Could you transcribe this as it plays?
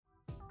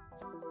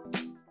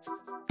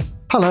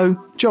Hello,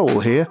 Joel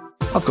here.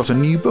 I've got a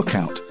new book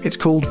out. It's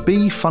called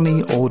Be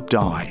Funny or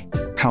Die,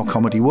 How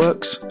Comedy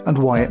Works and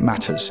Why It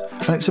Matters.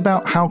 And it's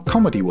about how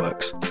comedy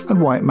works and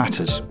why it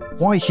matters.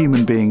 Why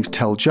human beings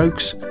tell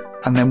jokes,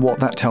 and then what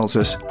that tells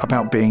us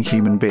about being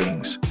human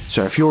beings.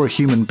 So if you're a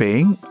human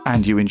being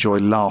and you enjoy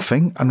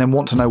laughing and then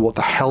want to know what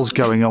the hell's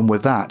going on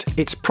with that,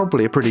 it's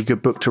probably a pretty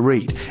good book to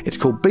read. It's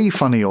called Be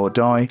Funny or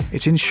Die.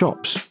 It's in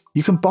shops.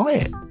 You can buy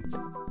it.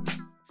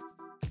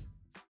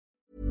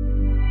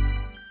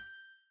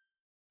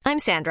 I'm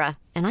Sandra,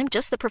 and I'm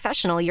just the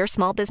professional your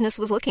small business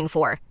was looking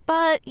for.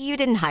 But you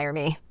didn't hire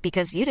me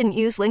because you didn't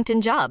use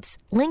LinkedIn Jobs.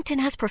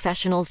 LinkedIn has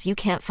professionals you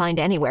can't find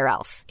anywhere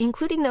else,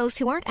 including those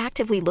who aren't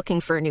actively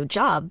looking for a new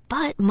job,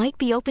 but might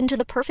be open to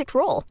the perfect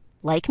role,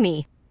 like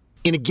me.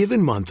 In a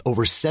given month,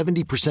 over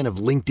 70% of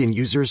LinkedIn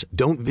users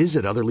don't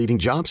visit other leading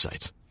job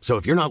sites. So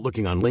if you're not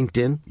looking on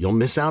LinkedIn, you'll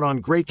miss out on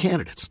great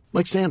candidates,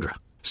 like Sandra.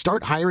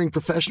 Start hiring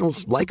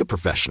professionals like a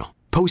professional.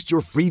 Post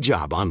your free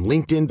job on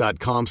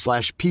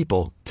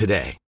linkedin.com/people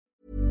today.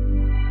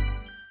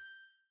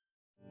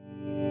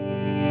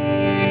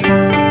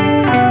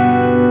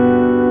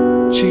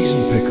 Cheese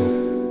and pickle.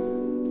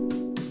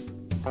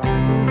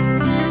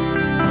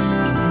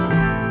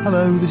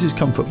 Hello, this is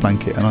Comfort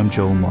Blanket and I'm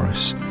Joel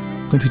Morris.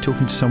 I'm going to be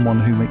talking to someone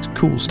who makes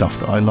cool stuff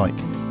that I like.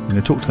 I'm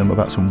going to talk to them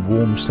about some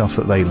warm stuff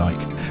that they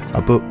like.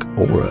 A book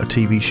or a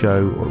TV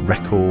show or a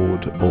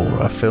record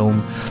or a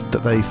film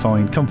that they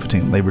find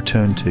comforting, they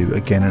return to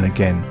again and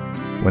again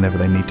whenever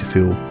they need to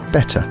feel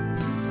better.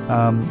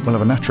 We'll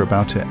have a natter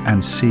about it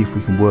and see if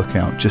we can work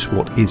out just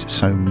what is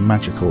so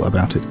magical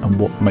about it and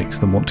what makes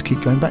them want to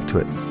keep going back to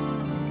it.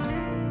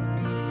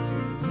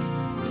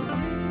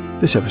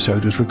 This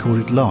episode was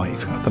recorded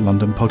live at the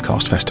London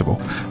Podcast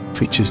Festival. It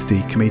features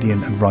the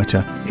comedian and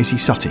writer Isy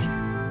Suttie.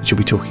 She'll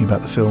be talking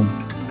about the film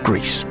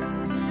Grease.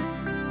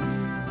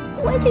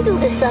 What'd you do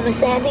this summer,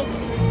 Sandy?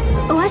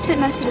 Oh, I spent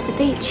most of it at the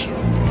beach.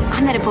 I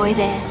met a boy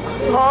there.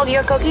 Hauled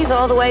your cookies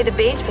all the way to the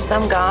beach for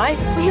some guy?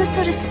 Well, he was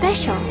sort of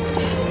special.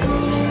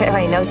 There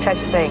ain't no such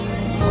thing.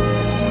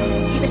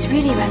 He was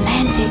really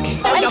romantic.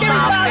 Oh,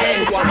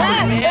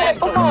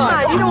 come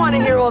on, you don't want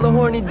to hear all the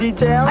horny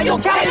details. Are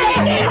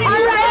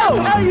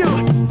you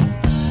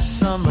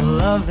Summer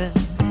loving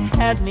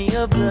had me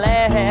a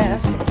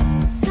blast.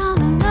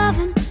 Summer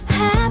loving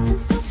happened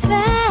so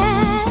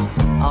fast.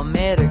 I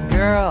met a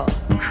girl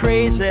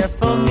crazy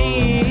for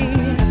me.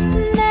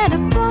 Met a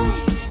boy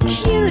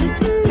cute as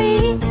can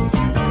be.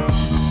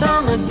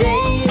 Summer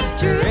days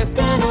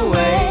drifting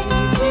away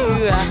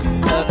to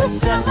other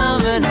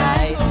summer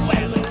nights.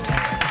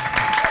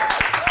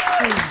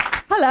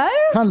 Hello.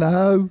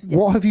 Hello. Yeah.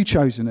 What have you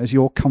chosen as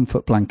your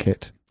comfort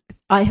blanket?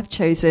 I have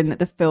chosen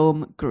the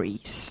film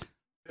Grease.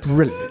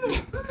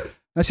 Brilliant.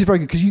 This is very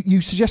good because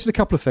you suggested a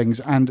couple of things,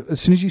 and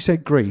as soon as you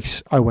said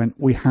Grease, I went,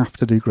 we have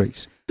to do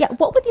Grease. Yeah,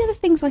 what were the other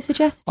things I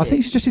suggested? I think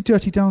you suggested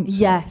Dirty Dancing.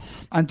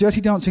 Yes. And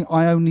Dirty Dancing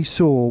I only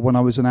saw when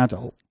I was an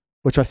adult,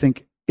 which I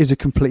think is a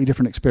completely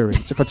different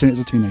experience if I'd seen it as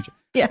a teenager.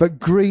 Yeah. But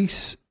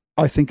Grease,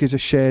 I think, is a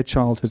shared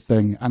childhood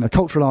thing and a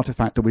cultural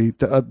artefact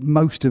that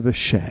most of us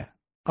share.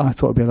 I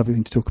thought it'd be a lovely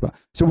thing to talk about.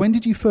 So when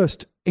did you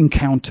first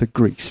encounter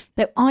Grease?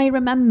 So I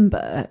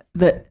remember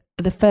that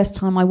the first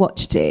time I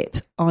watched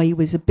it, I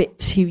was a bit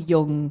too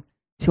young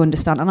to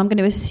understand. And I'm going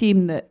to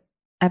assume that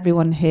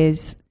everyone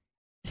here's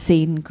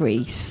seen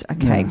Grease.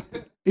 Okay.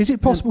 Yeah. Is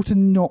it possible to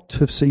not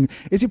have seen...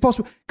 Is it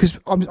possible... Because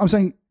I'm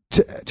saying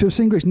to have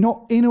seen Grease,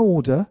 not in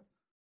order,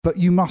 but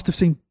you must have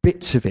seen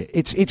bits of it.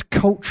 It's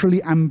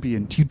culturally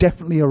ambient. You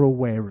definitely are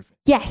aware of it.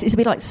 Yes, it's a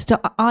bit like...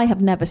 I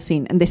have never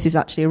seen... And this is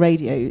actually a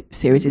radio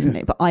series, isn't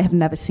it? But I have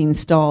never seen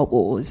Star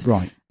Wars.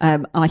 Right.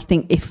 And I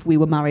think if we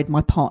were married,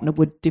 my partner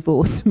would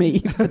divorce me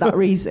for that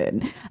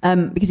reason,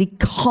 because he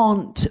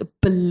can't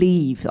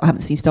believe that I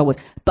haven't seen Star Wars.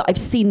 But I've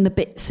seen the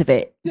bits of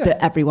it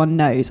that everyone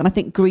knows. And I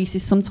think Grease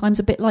is sometimes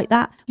a bit like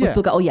that. Where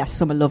people go, oh, yes,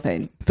 summer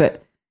loving.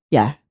 But,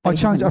 yeah. I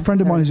challenged a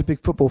friend of mine who's a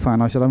big football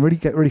fan. I said, I'm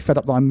really fed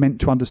up that I'm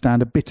meant to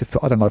understand a bit of...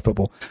 I don't like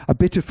football. A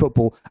bit of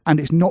football, and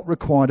it's not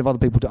required of other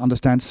people to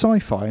understand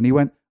sci-fi. And he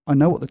went, I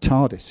know what the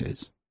TARDIS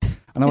is.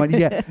 And I went,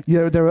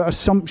 there are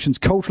assumptions,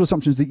 cultural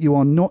assumptions, that you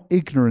are not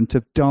ignorant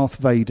of Darth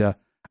Vader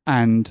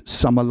and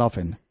summer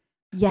loving.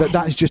 Yes.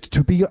 That is just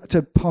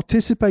to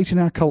participate in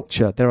our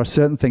culture. There are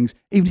certain things,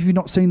 even if you've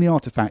not seen the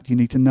artifact, you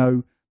need to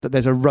know that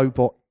there's a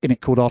robot in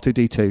it called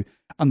R2-D2,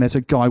 and there's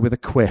a guy with a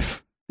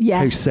quiff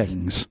who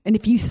sings. And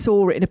if you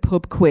saw it in a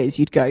pub quiz,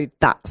 you'd go,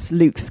 that's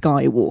Luke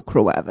Skywalker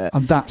or whatever.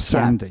 And that's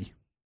Sandy.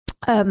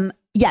 So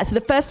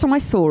the first time I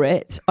saw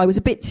it, I was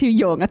a bit too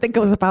young. I think I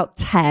was about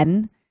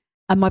 10.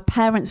 And my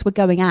parents were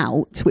going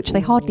out, which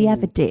they hardly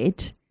ever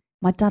did.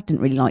 My dad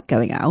didn't really like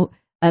going out,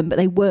 but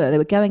they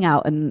were going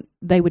out and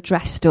they were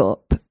dressed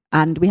up,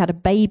 and we had a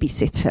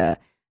babysitter.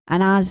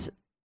 And as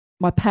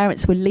my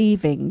parents were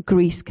leaving,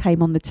 Grease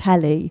came on the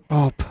telly.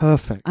 Oh,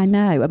 perfect. I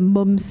know. And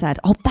Mum said,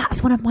 oh,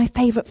 that's one of my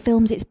favourite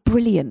films. It's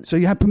brilliant. So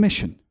you had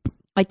permission?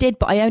 I did,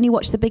 but I only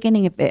watched the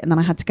beginning of it and then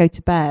I had to go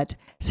to bed.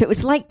 So it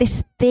was like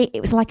this thing.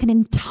 It was like an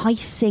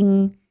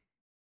enticing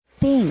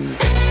thing.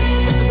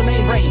 This is the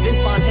main brain,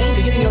 Vince Fontaine,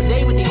 beginning your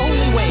day with the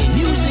only way.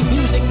 New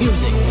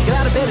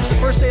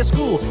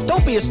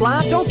be a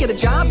slob, don't get a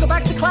job, go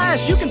back to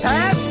class, you can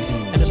pass.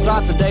 And to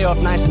start the day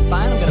off nice and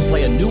fine, I'm going to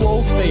play a new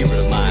old favorite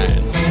of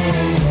mine.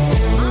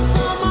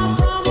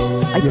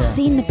 I'd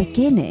seen the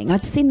beginning.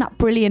 I'd seen that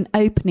brilliant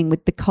opening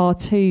with the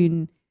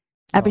cartoon.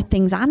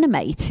 Everything's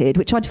animated,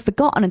 which I'd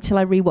forgotten until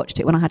I rewatched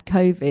it when I had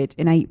COVID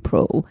in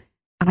April.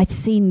 And I'd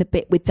seen the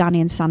bit with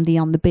Danny and Sandy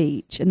on the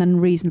beach. And then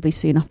reasonably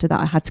soon after that,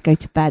 I had to go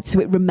to bed. So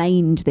it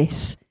remained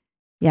this,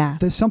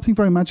 There's something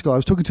very magical. I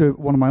was talking to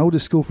one of my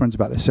oldest school friends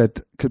about this,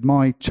 said, could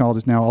my child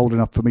is now old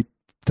enough for me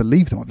to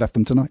leave them. I've left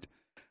them tonight.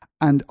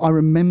 And I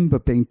remember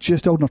being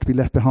just old enough to be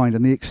left behind.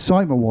 And the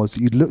excitement was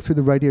that you'd look through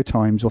the Radio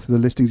Times or through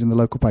the listings in the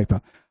local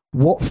paper.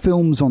 What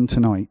film's on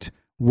tonight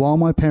while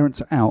my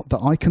parents are out that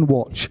I can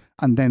watch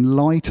and then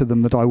lie to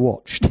them that I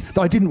watched, that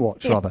I didn't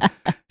watch, rather.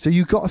 So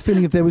you got a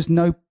feeling if there was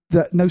no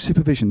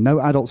supervision, no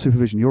adult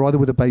supervision. You're either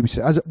with a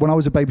babysitter. When I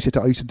was a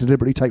babysitter, I used to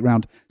deliberately take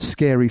round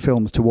scary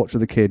films to watch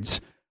with the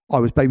kids. I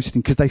was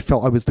babysitting because they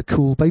felt I was the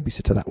cool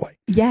babysitter that way.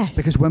 Yes.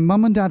 Because when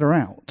mum and dad are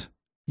out,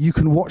 you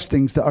can watch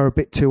things that are a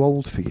bit too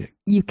old for you.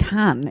 You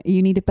can.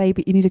 You need a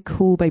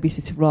cool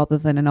babysitter rather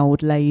than an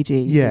old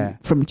lady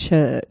from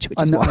church, which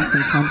is what I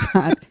sometimes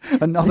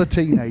had. Another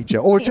teenager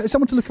or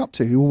someone to look up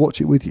to who will watch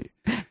it with you.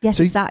 Yes,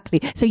 so, exactly.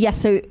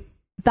 So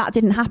that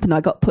didn't happen.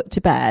 I got put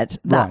to bed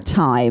that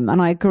time,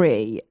 and I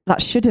agree.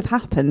 That should have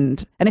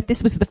happened. And if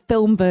this was the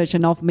film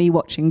version of me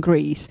watching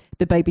Grease,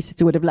 the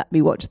babysitter would have let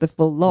me watch the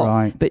full lot.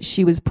 Right. But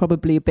she was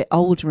probably a bit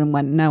older and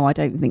went, no, I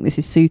don't think this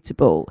is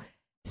suitable.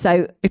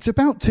 So it's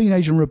about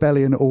teenage and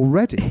rebellion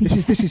already.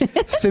 This is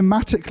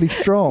thematically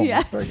strong.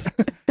 Yes.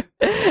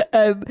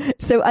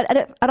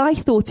 And I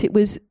thought it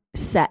was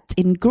set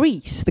in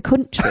Greece, the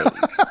country,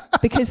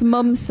 because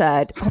Mum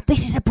said, "Oh,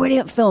 this is a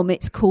brilliant film.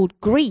 It's called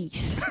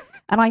Grease."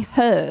 And I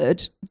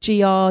heard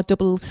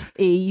GREECE.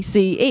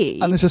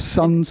 And there's a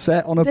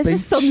sunset on a beach.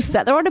 There's a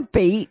sunset. They're on a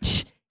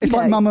beach. It's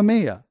like Mamma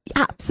Mia.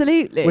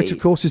 Absolutely. Which, of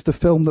course, is the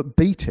film that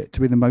beat it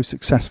to be the most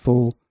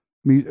successful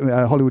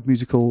Hollywood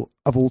musical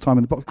of all time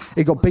in the box.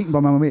 It got beaten by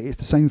Mamma Mia. It's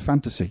the same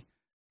fantasy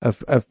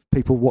of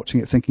people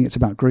watching it thinking it's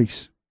about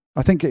Greece.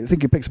 I think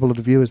it picks up a lot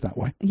of viewers that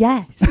way.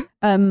 Yes.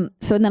 And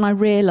then I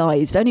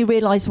only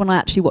realised when I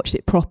actually watched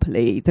it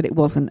properly that it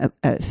wasn't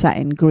set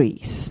in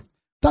Greece.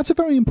 That's a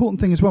very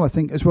important thing as well, I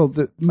think,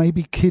 that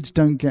maybe kids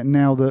don't get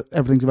now that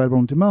everything's available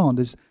on demand,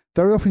 is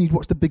very often you'd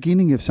watch the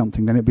beginning of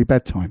something, then it'd be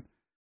bedtime.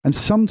 And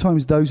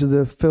sometimes those are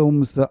the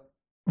films that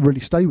really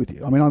stay with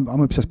you. I mean,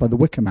 I'm obsessed by The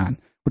Wicker Man,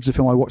 which is a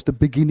film I watched the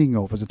beginning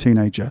of as a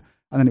teenager,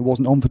 and then it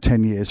wasn't on for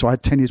 10 years, so I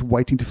had 10 years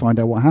waiting to find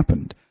out what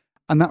happened.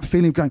 And that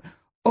feeling of going,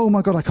 oh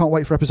my God, I can't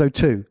wait for episode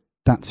 2.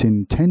 That's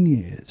in 10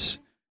 years.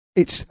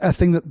 It's a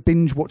thing that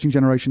binge-watching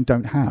generation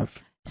don't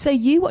have. So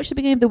you watched the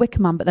beginning of The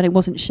Wicker Man, but then it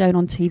wasn't shown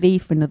on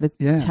TV for another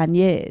 10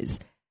 years.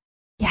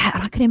 Yeah,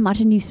 and I can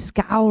imagine you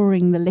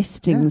scouring the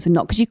listings and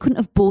not, because you couldn't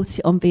have bought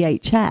it on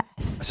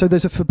VHS. So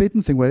there's a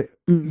forbidden thing where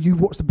you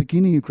watch the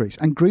beginning of Grease,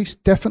 and Grease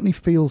definitely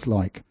feels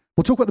like,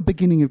 we'll talk about the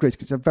beginning of Grease,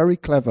 because it's a very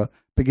clever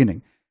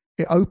beginning.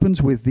 It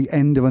opens with the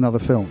end of another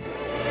film.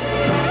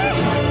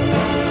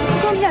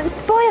 Danny, don't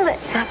spoil it.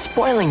 It's not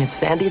spoiling it,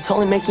 Sandy. It's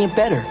only making it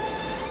better.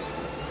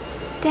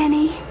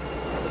 Danny,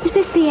 is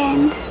this the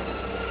end?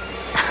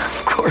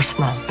 Of course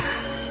not.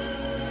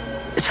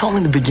 It's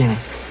only the beginning.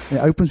 It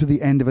opens with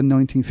the end of a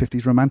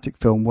 1950s romantic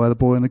film where the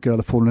boy and the girl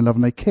are falling in love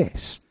and they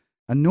kiss.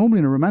 And normally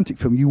in a romantic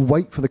film, you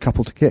wait for the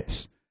couple to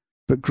kiss.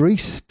 But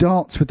Grease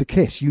starts with the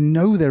kiss. You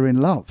know they're in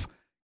love.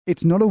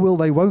 It's not a will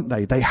they, won't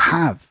they. They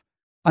have.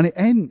 And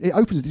it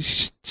opens with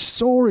this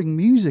soaring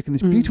music and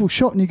this beautiful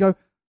shot, and you go,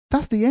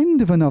 that's the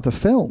end of another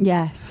film.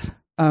 Yes.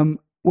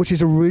 Which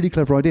is a really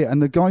clever idea.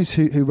 And the guys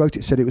who wrote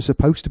it said it was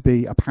supposed to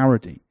be a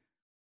parody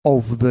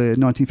of the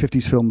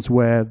 1950s films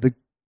where the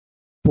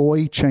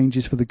boy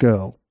changes for the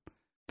girl.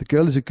 The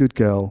girl is a good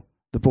girl.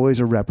 The boy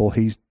is a rebel.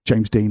 He's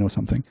James Dean or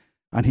something.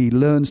 And he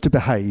learns to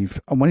behave.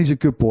 And when he's a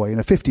good boy in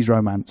a 50s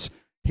romance,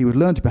 he would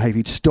learn to behave.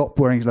 He'd stop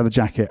wearing his leather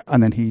jacket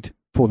and then he'd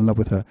fall in love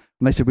with her.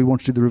 And they said, we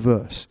want to do the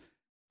reverse.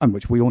 And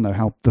which we all know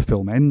how the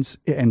film ends.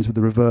 It ends with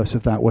the reverse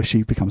of that, where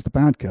she becomes the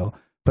bad girl.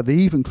 But the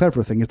even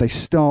cleverer thing is they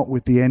start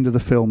with the end of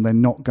the film they're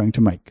not going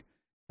to make,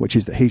 which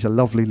is that he's a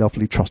lovely,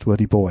 lovely,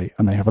 trustworthy boy,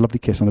 and they have a lovely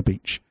kiss on a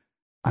beach.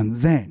 And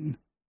then,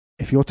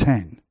 if you're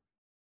 10,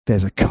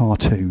 there's a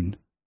cartoon.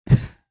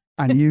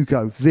 And you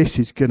go, this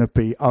is going to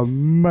be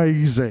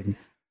amazing.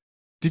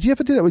 Did you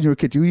ever do that when you were a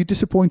kid? Were you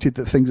disappointed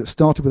that things that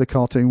started with a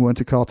cartoon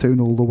weren't a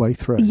cartoon all the way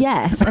through?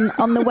 Yes, and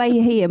on the way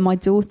here, my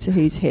daughter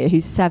who's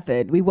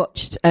 7, we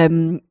watched,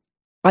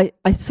 I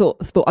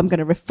sort of thought I'm going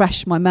to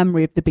refresh my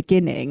memory of the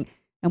beginning,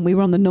 and we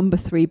were on the number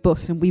 3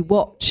 bus and we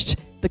watched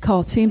the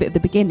cartoon bit of the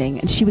beginning,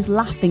 and she was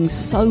laughing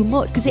so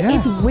much because it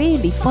is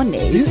really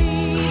funny.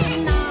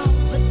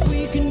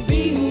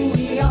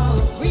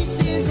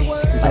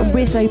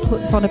 Rizzo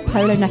puts on a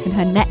polo neck and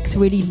her neck's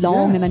really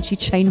long, and then she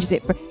changes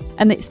it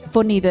and it's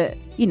funny that,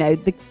 you know,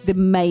 the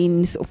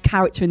main sort of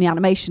character in the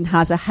animation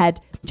has a head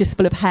just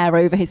full of hair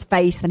over his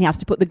face. Then he has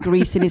to put the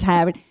grease in his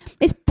hair. And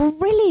it's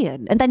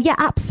brilliant. And then,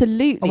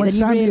 absolutely. And when then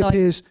Sandy realise,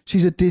 appears,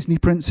 she's a Disney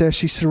princess.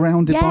 She's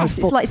surrounded by... Yes,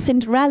 it's like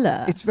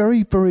Cinderella. It's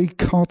very, very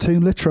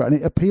cartoon literate, and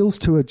it appeals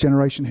to a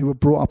generation who were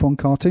brought up on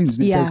cartoons.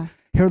 And it says,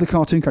 here are the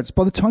cartoon characters.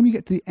 By the time you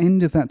get to the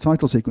end of that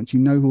title sequence, you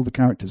know who all the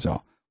characters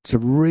are. It's a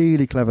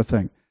really clever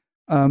thing.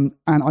 And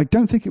I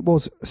don't think it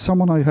was...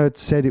 Someone I heard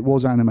said it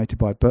was animated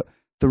by, but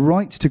the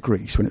rights to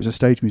Grease, when it was a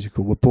stage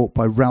musical, were bought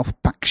by Ralph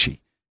Bakshi.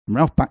 And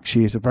Ralph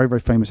Bakshi is a very, very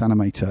famous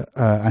animator,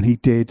 and he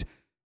did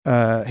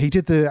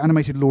the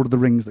animated Lord of the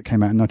Rings that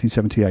came out in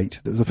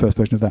 1978. That was the first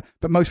version of that.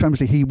 But most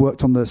famously, he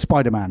worked on the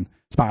Spider-Man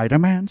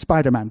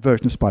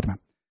version of Spider-Man.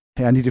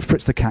 And he did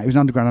Fritz the Cat. He was an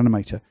underground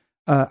animator.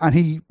 And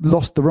he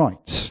lost the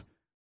rights.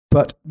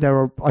 But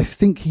I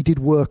think he did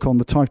work on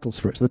the titles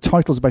for it. So the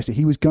titles are basically,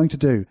 he was going to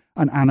do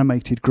an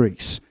animated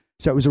Grease.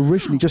 So it was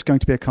originally just going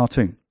to be a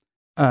cartoon.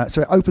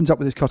 So it opens up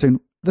with this cartoon,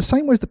 the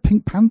same way as the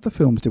Pink Panther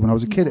films did when I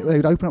was a kid. They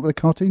would open up with a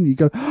cartoon and you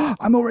go,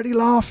 I'm already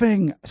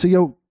laughing. So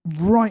you're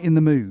right in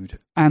the mood.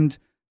 And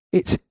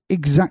it's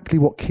exactly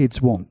what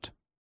kids want.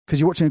 Because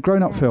you're watching a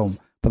grown-up film,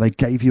 but they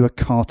gave you a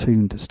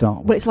cartoon to start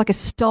with. Well, it's like a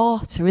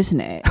starter,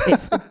 isn't it?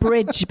 It's the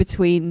bridge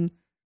between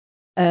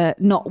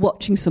not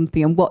watching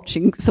something and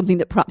watching something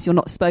that perhaps you're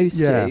not supposed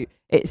to.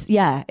 It's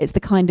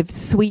the kind of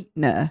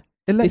sweetener.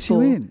 It lets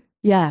you in.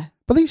 Yeah.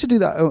 But they used to do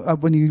that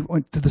when you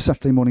went to the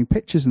Saturday morning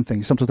pictures and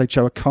things. Sometimes they'd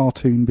show a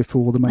cartoon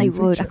before the main feature. They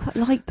would. I quite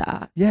like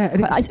that.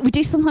 Yeah. We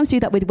do sometimes do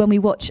that when we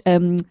watch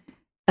a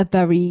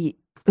very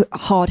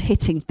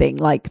hard-hitting thing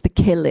like The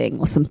Killing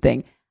or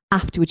something.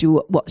 Afterwards,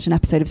 you watch an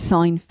episode of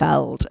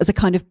Seinfeld as a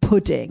kind of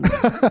pudding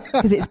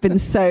because it's been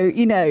so,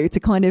 to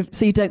kind of,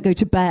 so you don't go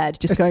to bed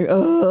just going,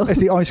 oh. It's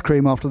the ice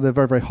cream after the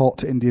very, very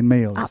hot Indian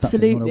meal.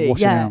 Absolutely,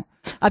 yeah.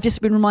 I've just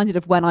been reminded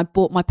of when I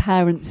bought my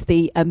parents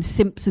the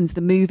Simpsons,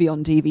 the movie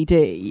on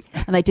DVD,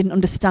 and they didn't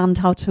understand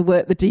how to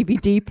work the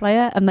DVD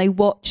player, and they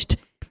watched...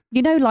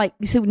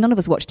 so none of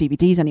us watch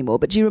DVDs anymore,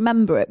 but do you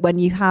remember it when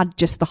you had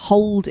just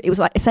it was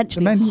like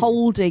essentially a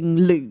holding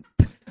loop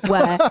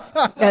where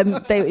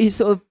they would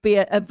sort of be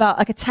about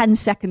like a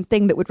 10-second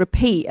thing that would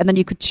repeat, and then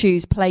you could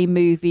choose play,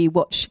 movie,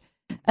 watch,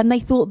 and they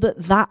thought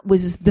that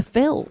was the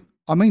film.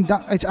 I mean,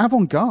 it's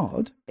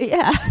avant-garde.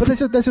 Yeah. But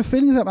there's a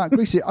feeling about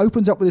Grease. It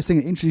opens up with this thing.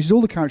 It introduces all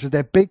the characters.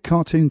 They're big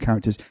cartoon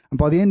characters. And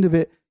by the end of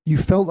it, you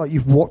felt like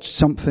you've watched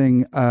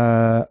something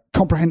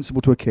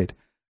comprehensible to a kid.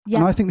 Yeah.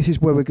 And I think this is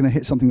where we're going to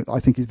hit something that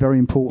I think is very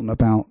important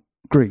about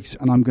Grease.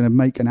 And I'm going to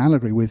make an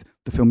allegory with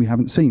the film you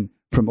haven't seen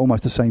from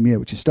almost the same year,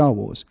 which is Star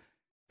Wars.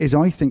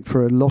 I think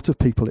for a lot of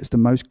people, it's the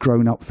most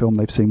grown-up film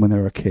they've seen when they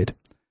were a kid.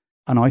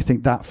 And I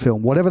think that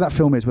film, whatever that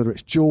film is, whether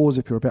it's Jaws,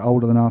 if you're a bit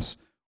older than us,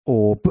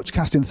 or Butch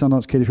Cassidy and the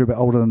Sundance Kid, if you're a bit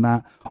older than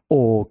that,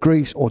 or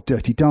Grease, or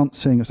Dirty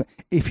Dancing,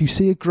 if you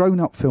see a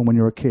grown-up film when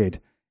you're a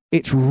kid,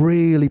 it's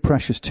really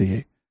precious to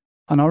you.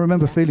 And I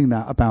remember feeling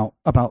that about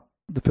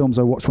the films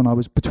I watched when I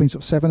was between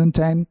sort of 7 and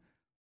 10,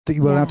 that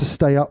you were allowed to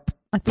stay up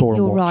I think for and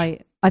you're watch.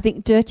 right. I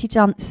think Dirty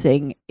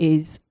Dancing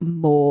is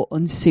more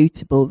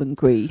unsuitable than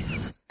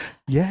Grease.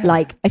 Yeah.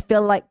 Like, I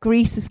feel like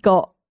Grease has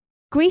got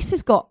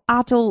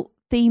adult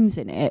themes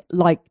in it,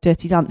 like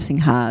Dirty Dancing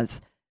has,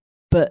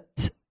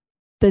 but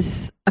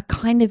there's a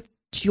kind of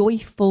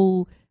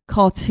joyful,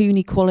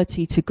 cartoony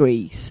quality to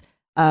Grease.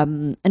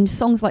 And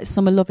songs like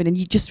Summer Lovin', and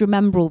you just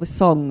remember all the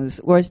songs,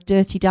 whereas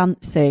Dirty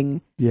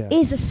Dancing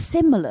is a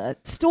similar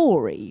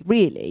story,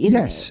 really,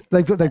 isn't it?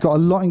 They've got a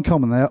lot in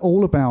common. They're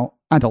all about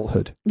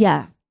adulthood.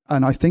 Yeah.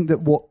 And I think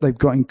that what they've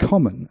got in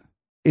common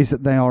is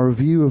that they are a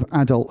view of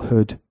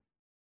adulthood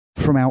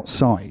from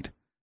outside.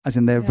 As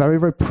in, they're very,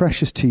 very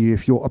precious to you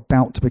if you're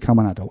about to become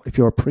an adult. If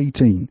you're a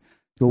preteen,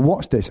 you'll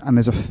watch this, and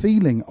there's a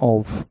feeling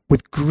of,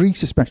 with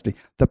Grease especially,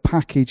 the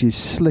package is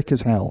slick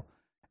as hell.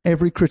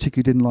 Every critic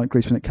who didn't like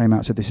Grease when it came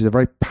out said this is a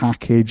very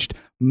packaged,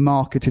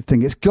 marketed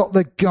thing. It's got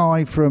the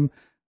guy from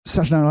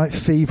Saturday Night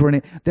Fever in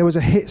it. There was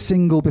a hit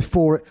single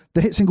before it.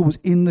 The hit single was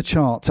in the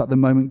charts at the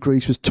moment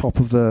Grease was top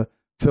of the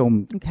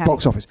film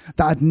box office.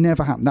 That had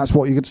never happened. That's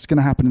what it's going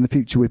to happen in the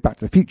future with Back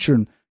to the Future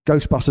and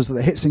Ghostbusters, that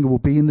the hit single will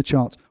be in the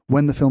charts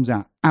when the film's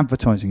out,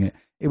 advertising it.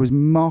 It was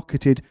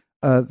marketed.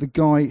 The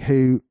guy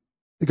who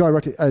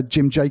wrote it,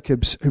 Jim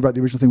Jacobs, who wrote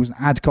the original thing, was an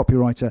ad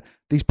copywriter.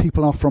 These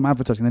people are from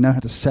advertising. They know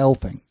how to sell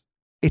things.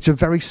 It's a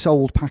very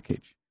sold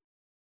package.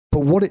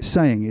 But what it's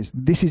saying is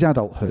this is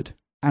adulthood.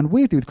 And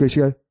weirdly with Grease,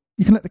 you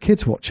can let the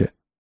kids watch it.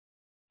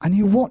 And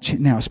you watch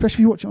it now, especially if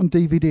you watch it on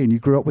DVD and you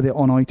grew up with it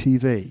on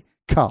ITV,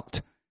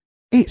 cut.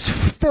 It's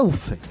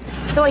filthy.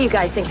 So what, you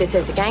guys think this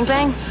is a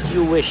gangbang?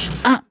 You wish.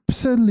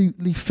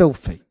 Absolutely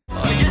filthy.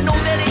 Oh, you know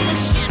that ain't the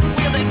shit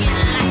where they get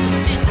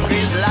licensed in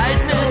Grease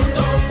Lightning.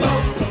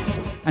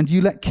 And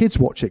you let kids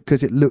watch it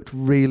because it looked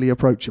really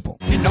approachable.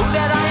 You know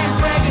that I ain't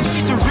bragging,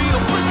 she's a real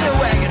pussy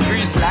wagon,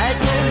 Grease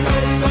Lightning.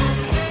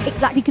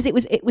 Exactly, because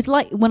it was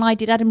like when I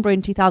did Edinburgh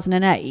in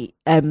 2008,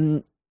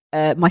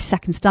 my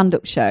second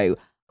stand-up show,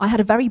 I had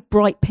a very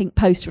bright pink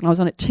poster and I was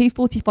on at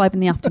 2:45 in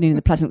the afternoon in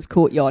the Pleasance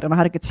Courtyard and I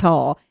had a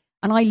guitar.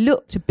 and I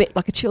looked a bit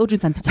like a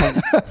children's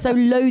entertainer. So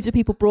loads of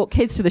people brought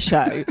kids to the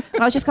show. And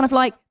I was just kind of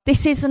like,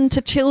 this isn't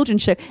a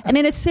children's show. And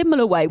in a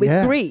similar way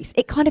with Grease,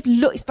 it kind of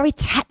looks, it's very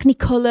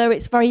technicolor.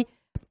 It's very,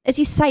 as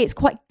you say, it's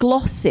quite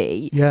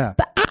glossy. Yeah.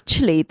 But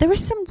actually, there are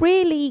some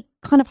really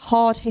kind of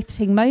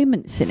hard-hitting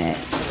moments in it.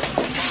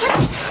 What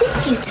is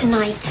with you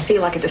tonight? I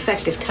feel like a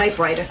defective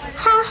typewriter.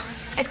 Huh?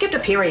 I skipped a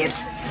period.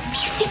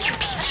 You think you're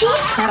PG?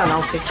 I don't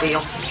know, big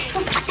deal.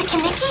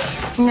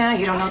 No,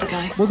 you don't know the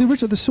guy. Well,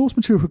 the source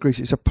material for Grease,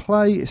 it's a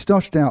play. It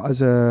started out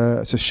as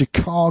a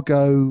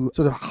Chicago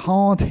sort of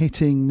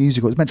hard-hitting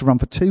musical. It was meant to run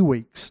for 2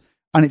 weeks,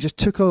 and it just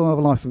took a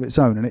life of its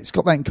own. And it's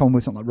got that in common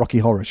with something like Rocky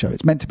Horror Show.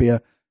 It's meant to be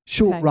a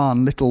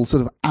short-run, little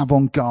sort of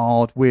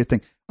avant-garde, weird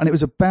thing. And it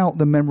was about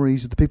the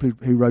memories of the people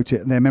who wrote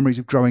it and their memories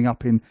of growing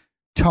up in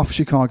tough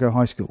Chicago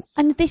high schools.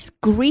 And this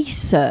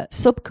greaser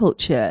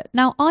subculture.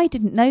 Now, I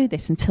didn't know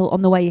this until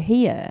on the way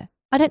here.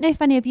 I don't know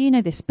if any of you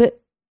know this,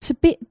 but it's a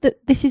bit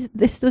that this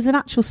was an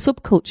actual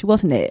subculture,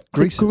 wasn't it?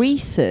 Greasers. The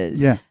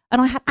greasers. Yeah.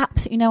 And I had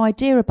absolutely no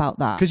idea about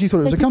that. Because you thought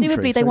it was a country.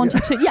 Presumably they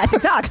wanted to... Yes,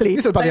 exactly.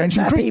 You thought about the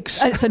ancient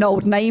Greeks. It's an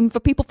old name for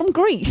people from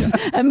Greece.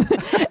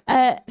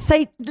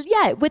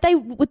 Yeah. Would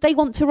they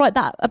want to write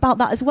that about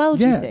that as well,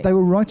 do you think? They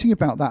were writing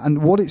about that.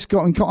 And what it's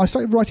got... I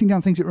started writing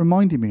down things it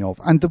reminded me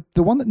of. And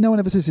the one that no one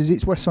ever says is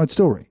It's West Side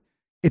Story.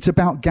 It's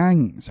about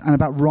gangs and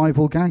about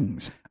rival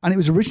gangs. And it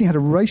was originally had a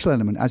racial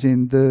element, as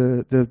in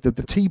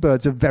the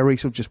T-Birds are very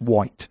sort of just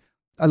white.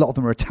 A lot of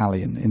them are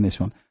Italian in this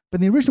one. But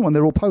in the original one,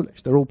 they're all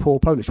Polish. They're all poor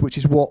Polish, which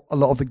is what a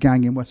lot of the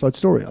gang in West Side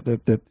Story are.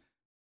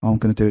 I'm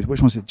going to do it.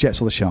 Which one's it? Jets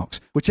or the Sharks?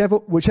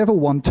 Whichever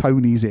one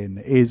Tony's in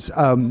is,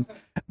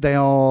 they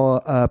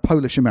are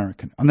Polish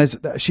American.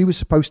 And she was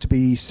supposed to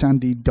be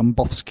Sandy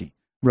Dumbowski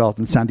rather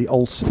than Sandy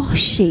Olsen. Was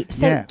she?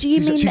 So do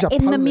you mean that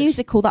in the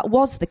musical that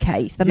was the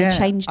case? Then they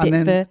changed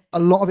it for... A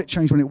lot of it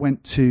changed when it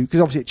went to... Because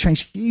obviously it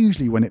changed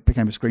hugely when it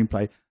became a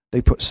screenplay.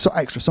 They put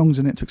extra songs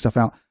in it, took stuff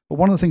out. But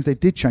one of the things they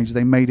did change is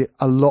they made it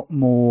a lot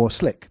more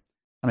slick.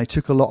 And they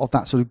took a lot of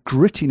that sort of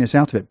grittiness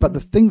out of it. But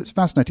the thing that's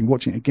fascinating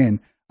watching it again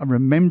and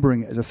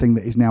remembering it as a thing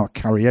that is now a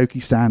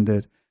karaoke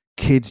standard,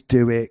 kids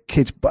do it,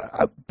 kids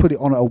put it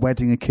on at a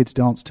wedding and kids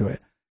dance to it,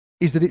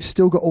 is that it's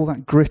still got all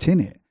that grit in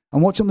it.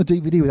 And watch on the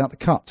DVD without the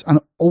cuts and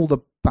all the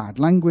bad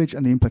language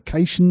and the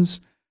implications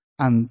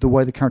and the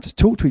way the characters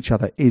talk to each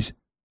other is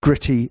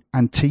gritty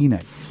and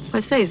teenage.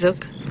 What say,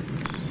 Zook?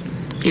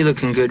 You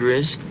looking good,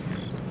 Riz?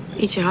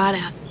 Eat your heart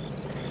out.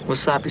 Well,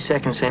 sloppy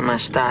seconds ain't my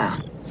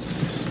style.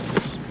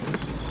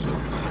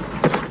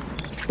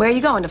 Where are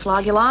you going, to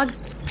flog your log?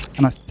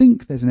 And I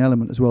think there's an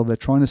element as well, they're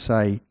trying to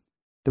say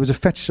there was a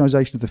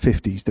fetishization of the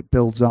 50s that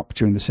builds up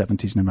during the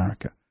 70s in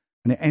America.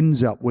 And it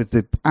ends up with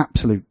it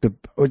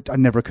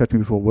never occurred to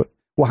me before,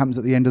 what happens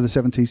at the end of the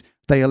 70s?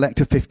 They elect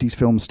a 50s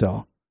film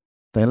star.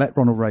 They elect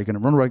Ronald Reagan,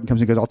 and Ronald Reagan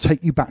comes in and goes, I'll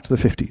take you back to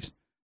the 50s.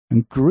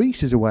 And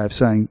Grease is a way of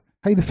saying,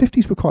 hey, the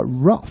 50s were quite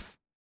rough.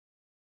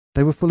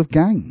 They were full of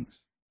gangs.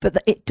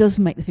 But it does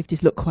make the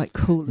 50s look quite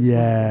cool as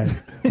well.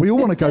 We all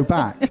want to go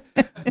back.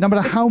 No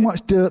matter how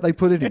much dirt they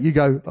put in it, you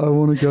go, I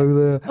want to go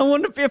there. I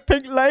want to be a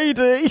pink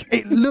lady.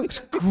 It looks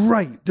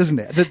great, doesn't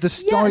it? The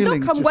styling. Yeah,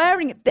 look, I'm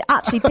wearing it.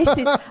 Actually,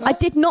 I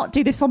did not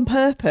do this on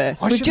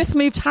purpose. We've just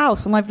moved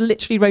house and I've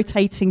literally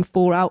rotating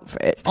 4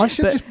 outfits. I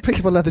should have just picked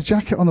up a leather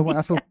jacket on the way.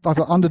 I feel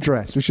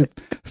underdressed. We should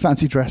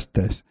fancy dressed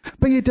this.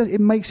 But it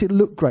makes it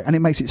look great and it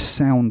makes it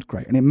sound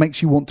great and it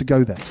makes you want to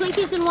go there.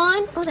 Twinkies and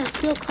wine? Oh,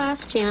 that's real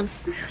class, Jan.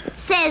 It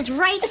says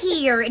right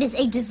here it is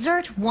a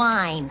dessert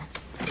wine.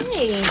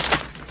 Hey,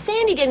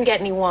 Sandy didn't get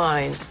any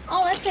wine.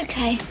 Oh, that's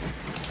okay.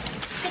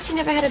 Bet she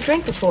never had a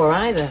drink before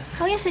either.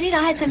 Oh, yes, I did.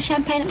 I had some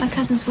champagne at my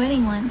cousin's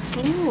wedding once.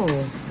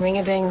 Ooh,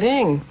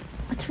 ring-a-ding-ding.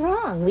 What's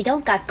wrong? We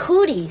don't got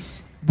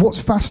cooties.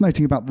 What's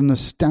fascinating about the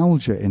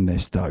nostalgia in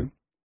this, though,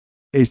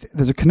 is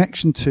there's a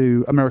connection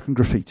to American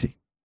Graffiti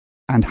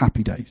and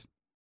Happy Days.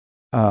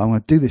 I'm going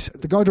to do this.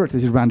 The guy who directed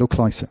this is Randall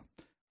Kleiser.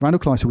 Randall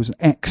Kleiser was an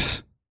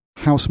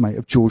ex-housemate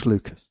of George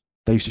Lucas.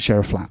 They used to share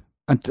a flat.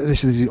 And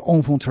this is the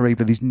enfant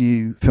terrible of these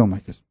new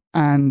filmmakers.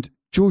 And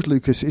George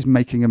Lucas is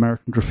making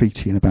American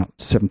Graffiti in about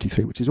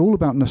 73, which is all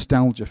about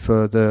nostalgia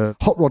for the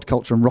hot rod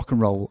culture and rock and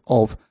roll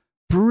of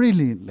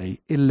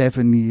brilliantly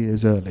 11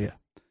 years earlier.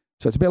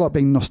 So it's a bit like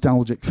being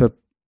nostalgic for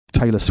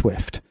Taylor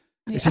Swift.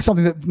 Yeah. This is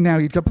something that now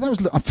you'd go, but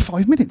that was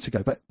 5 minutes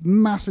ago, but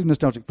massively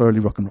nostalgic for early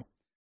rock and roll.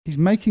 He's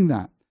making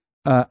that,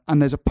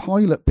 and there's a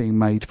pilot being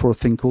made for a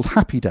thing called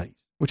Happy Days,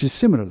 which is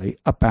similarly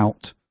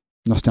about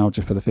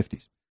nostalgia for the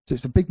 50s. So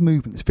it's a big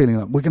movement that's feeling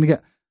like we're going to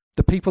get,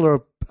 the people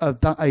are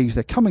of that age,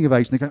 they're coming of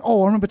age, and they're going,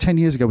 oh, I remember 10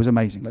 years ago was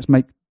amazing. Let's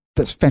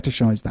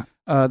fetishize that.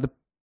 The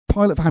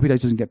pilot for Happy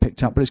Days doesn't get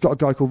picked up, but it's got a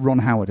guy called Ron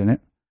Howard in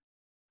it.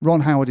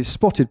 Ron Howard is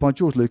spotted by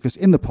George Lucas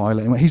in the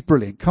pilot, and he's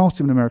brilliant. Cast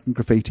him in American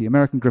Graffiti.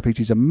 American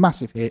Graffiti is a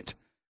massive hit.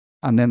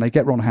 And then they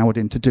get Ron Howard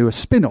in to do a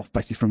spin-off,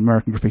 basically, from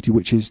American Graffiti,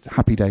 which is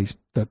Happy Days,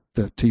 the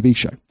TV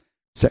show,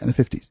 set in the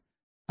 50s.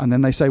 And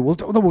then they say, well,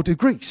 we'll do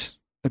Grease.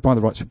 They buy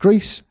the rights for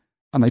Grease,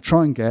 and they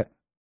try and get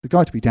the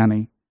guy to be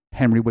Danny,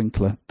 Henry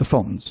Winkler, the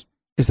Fonz,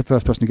 is the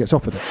first person who gets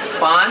offered it.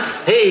 Fonz?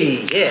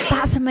 Hey, yeah.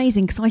 That's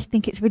amazing, because I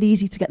think it's really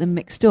easy to get them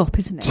mixed up,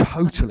 isn't it?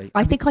 Totally.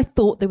 I think I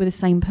thought they were the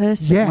same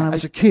person. Yeah, when I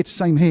was... as a kid,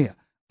 same here.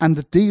 And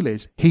the deal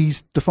is,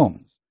 he's the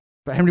Fonz.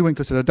 But Henry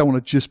Winkler said, I don't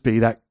want to just be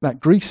that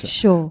greaser.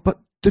 Sure. But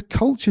the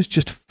culture's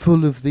just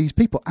full of these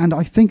people. And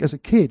I think as a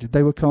kid,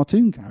 they were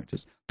cartoon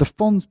characters. The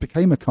Fonz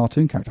became a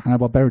cartoon character.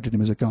 Hanna-Barbera did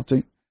him as a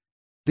cartoon.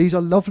 These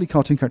are lovely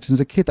cartoon characters. As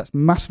a kid, that's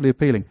massively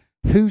appealing.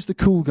 Who's the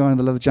cool guy in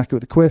the leather jacket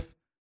with the quiff?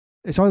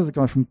 It's either the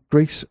guy from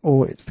Grease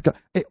or it's the guy.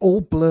 It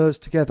all blurs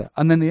together.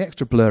 And then the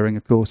extra blurring,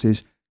 of course,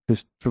 is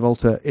because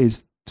Travolta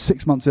is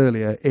 6 months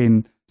earlier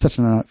in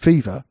Saturday Night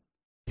Fever.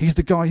 He's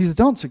the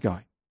dancer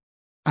guy.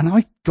 And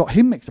I got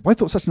him mixed up. I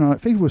thought Saturday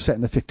Night Fever was set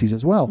in the 50s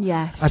as well.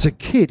 Yes. As a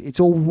kid,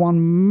 it's all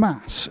one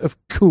mass of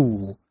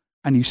cool,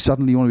 and you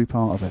suddenly want to be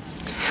part of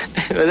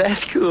it. Well,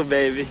 that's cool,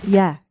 baby.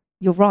 Yeah,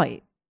 you're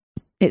right.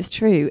 It's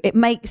true.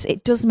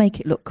 It does make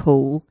it look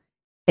cool.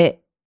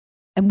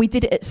 And we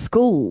did it at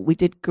school. We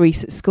did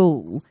Grease at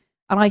school.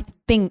 And I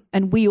think,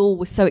 and we all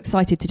were so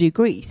excited to do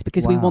Grease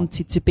because we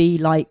wanted to be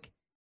like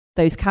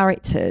those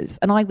characters.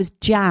 And I was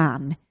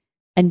Jan.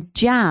 And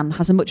Jan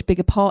has a much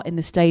bigger part in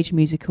the stage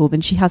musical than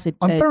she has a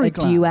duet.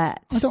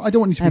 I don't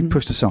want you to be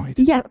pushed aside.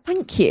 Yeah,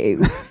 thank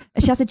you.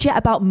 She has a jet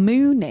about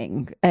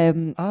mooning,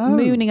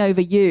 mooning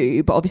over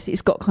you, but obviously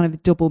it's got kind of a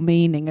double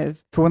meaning of...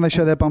 For when they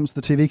show their bums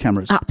to the TV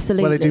cameras.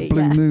 Absolutely. Where they do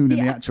Blue Moon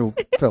in the actual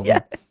film.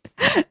 Yeah.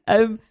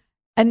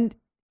 And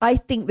I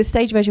think the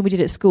stage version we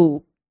did at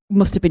school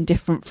must have been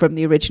different from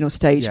the original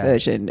stage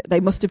version.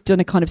 They must have done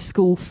a kind of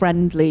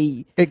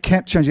school-friendly... It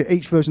kept changing.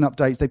 Each version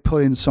updates. They pull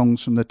in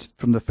songs from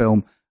the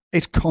film.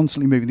 It's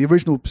constantly moving. The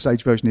original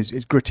stage version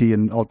is gritty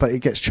and odd, but it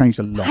gets changed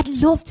a lot. I'd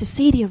love to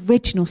see the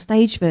original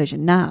stage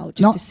version now,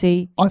 to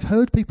see. I've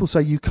heard people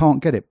say you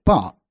can't get it,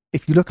 but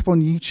if you look up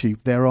on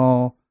YouTube, there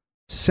are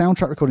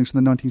soundtrack recordings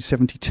from the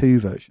 1972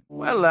 veron.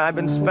 Well, I've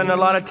been spending a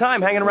lot of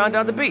time hanging around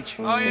down the beach.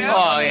 Oh, yeah?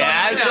 Oh,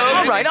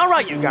 yeah? All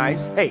right, you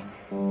guys. Hey,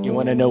 you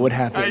want to know what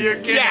happened? Are you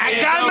kidding?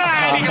 Yeah, come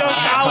on. You go,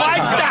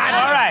 what's that?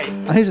 All right.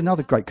 And here's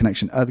another great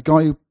connection. The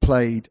guy who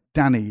played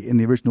Danny in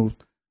the original,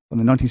 on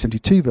the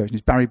 1972 version,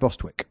 is Barry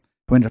Bostwick,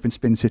 who ended up in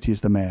Spin City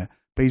as the mayor.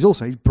 But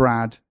he's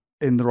Brad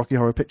in the Rocky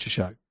Horror Picture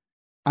Show.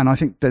 And I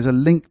think there's a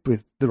link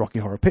with the Rocky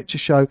Horror Picture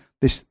Show,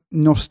 this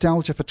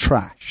nostalgia for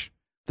trash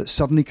that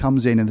suddenly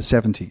comes in the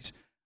 70s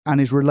and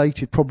is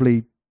related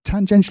probably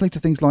tangentially to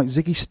things like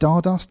Ziggy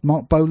Stardust,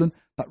 Mark Bolan,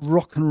 the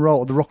Rock and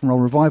Roll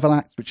Revival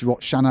Act, which is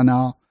what Shannon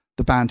are,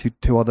 the band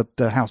who are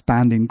the house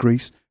band in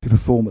Greece who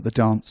perform at the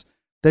dance.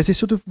 There's this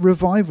sort of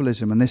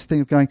revivalism and this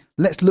thing of going,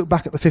 let's look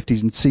back at the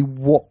 50s and see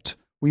what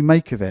we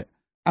make of it.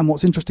 And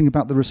what's interesting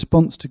about the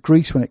response to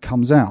Grease when it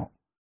comes out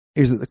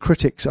is that the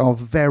critics are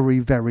very,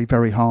 very,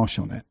 very harsh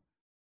on it.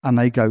 And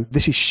they go,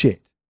 this is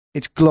shit.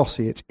 It's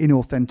glossy, it's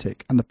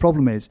inauthentic. And the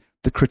problem is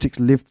the critics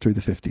lived through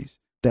the 50s.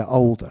 They're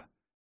older.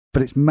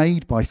 But it's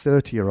made by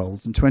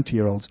 30-year-olds and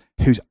 20-year-olds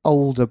whose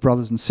older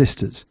brothers and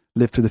sisters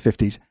lived through the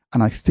 50s.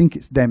 And I think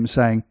it's them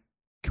saying,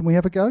 can we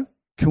have a go?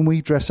 Can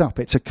we dress up?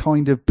 It's a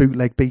kind of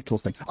bootleg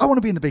Beatles thing. I want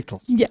to be in the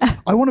Beatles. Yeah.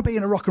 I want to be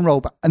in a rock and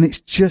roll band. And it's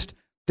just,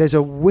 there's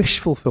a wish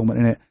fulfillment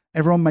in it.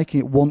 Everyone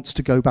making it wants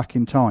to go back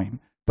in time,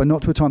 but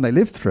not to a time they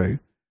lived through,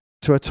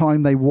 to a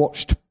time they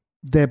watched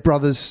their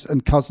brothers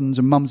and cousins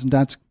and mums and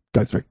dads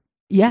go through.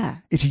 Yeah.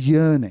 It's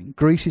yearning.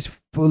 Greece is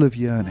full of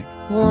yearning.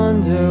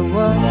 Wonder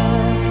what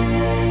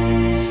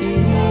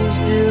she's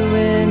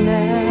doing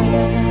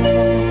now.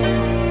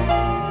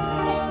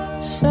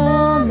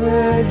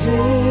 Summer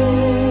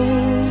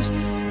dreams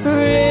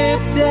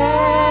ripped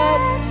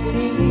at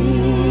seams,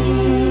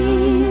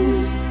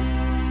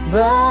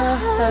 but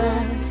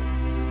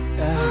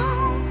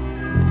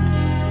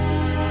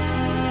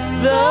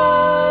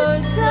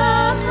the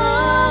summer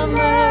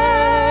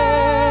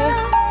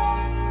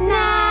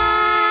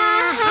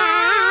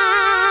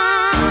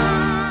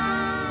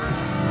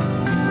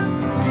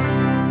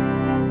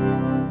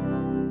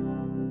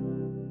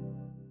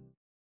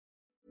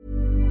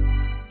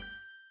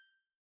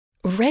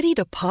Ready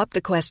to pop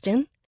the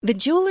question? The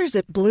jewelers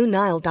at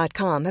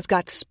BlueNile.com have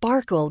got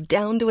sparkle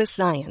down to a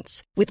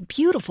science with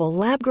beautiful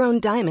lab-grown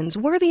diamonds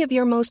worthy of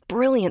your most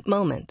brilliant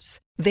moments.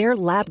 Their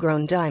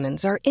lab-grown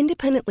diamonds are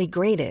independently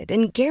graded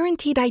and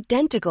guaranteed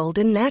identical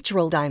to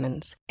natural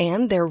diamonds,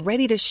 and they're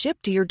ready to ship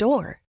to your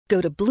door. Go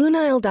to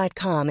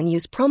BlueNile.com and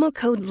use promo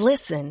code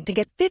LISTEN to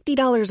get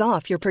 $50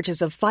 off your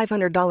purchase of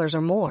 $500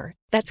 or more.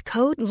 That's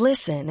code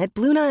LISTEN at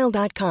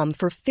BlueNile.com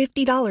for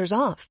 $50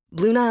 off.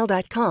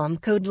 BlueNile.com,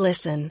 code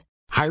LISTEN.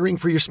 Hiring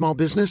for your small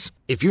business?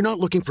 If you're not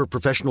looking for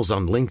professionals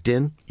on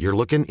LinkedIn, you're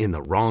looking in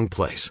the wrong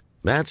place.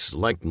 That's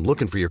like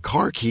looking for your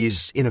car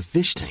keys in a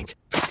fish tank.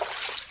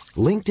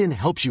 LinkedIn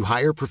helps you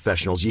hire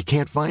professionals you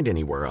can't find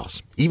anywhere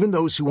else, even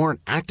those who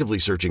aren't actively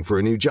searching for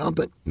a new job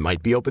but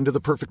might be open to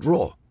the perfect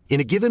role. In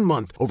a given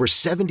month, over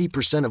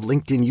 70% of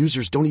LinkedIn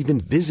users don't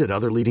even visit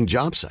other leading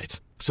job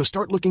sites. So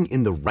start looking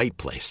in the right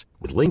place.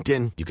 With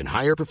LinkedIn, you can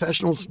hire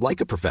professionals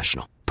like a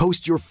professional.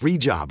 Post your free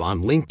job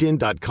on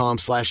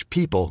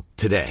linkedin.com/people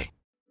today.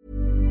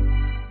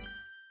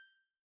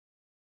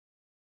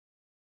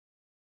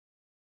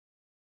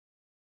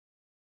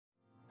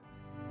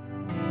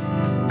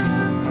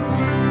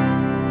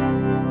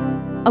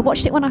 I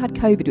watched it when I had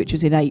COVID, which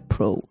was in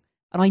April,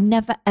 and I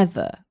never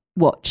ever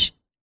watch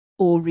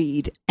or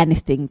read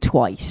anything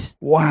twice.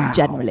 Wow.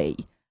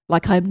 Generally,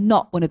 like I'm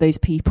not one of those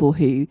people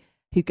who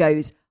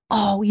goes,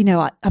 oh, you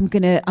know, I'm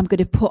gonna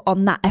put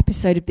on that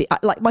episode of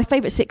like my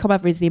favorite sitcom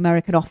ever is The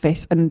American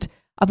Office, and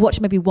I've watched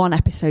maybe one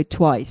episode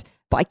twice.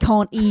 But I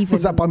can't even...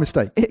 Was that by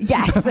mistake?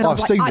 Yes. And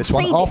I've seen this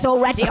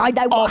already. I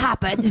know what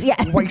happens.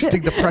 Yeah.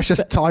 Wasting the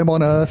precious time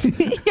on Earth.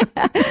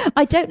 Yeah.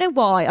 I don't know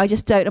why. I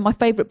just don't. And my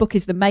favourite book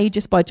is The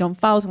Majors by John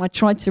Fowles. And I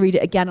tried to read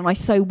it again and I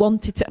so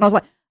wanted to. And I was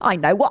like, I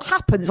know what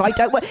happens. I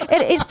don't want...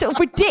 It's sort of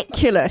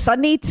ridiculous. I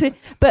need to...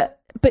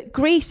 But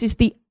Grease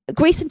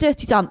and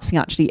Dirty Dancing,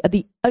 actually, are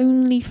the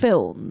only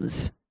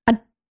films,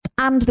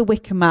 and The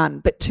Wicker Man,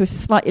 but to a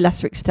slightly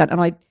lesser extent,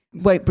 and I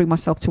won't bring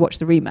myself to watch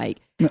the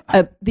remake.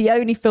 The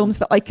only films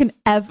that I can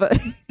ever...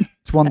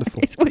 It's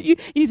wonderful. It's what you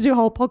need to do a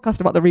whole podcast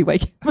about the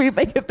remake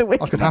of The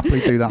Wicker I could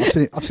happily do that.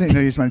 I've seen it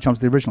nearly as many times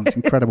as the original. It's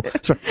incredible.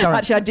 Sorry,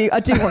 actually, I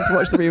do want to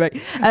watch the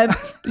remake.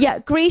 Yeah,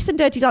 Grease and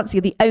Dirty Dancing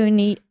are the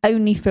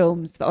only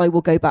films that I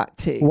will go back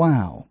to.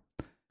 Wow.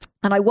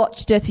 And I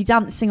watched Dirty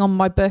Dancing on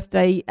my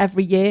birthday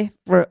every year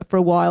for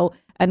a while.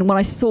 And when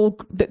I saw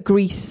that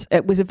Grease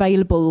was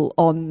available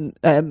on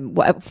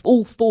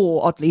all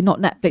four, oddly, not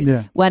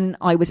Netflix, when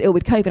I was ill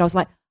with COVID, I was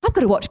like, I've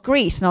got to watch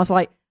Grease. And I was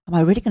like, am I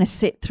really going to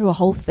sit through a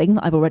whole thing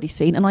that I've already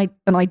seen? And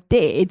I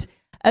did.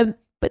 But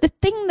the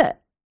thing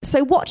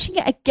so watching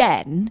it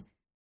again,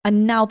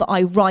 and now that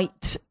I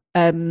write,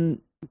 I don't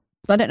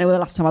know the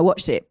last time I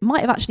watched it,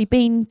 might have actually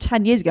been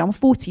 10 years ago. I'm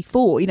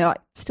 44. You know, I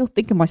still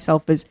think of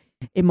myself as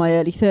in my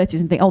early 30s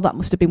and think, oh, that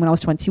must have been when I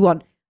was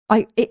 21.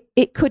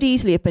 It could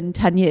easily have been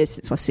 10 years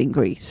since I've seen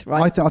Grease,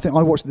 right? I think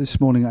I watched it this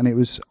morning and it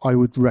was, I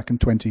would reckon,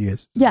 20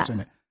 years. Yeah. I've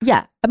seen it.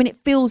 Yeah. I mean, it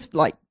feels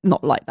like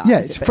not like that. Yeah,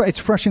 it's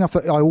fresh enough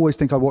that I always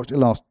think I watched it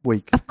last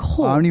week. Of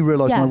course. I only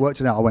realised when I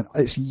worked it out, I went,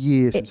 it's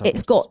years since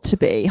It's got to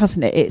be,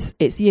 hasn't it?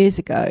 It's years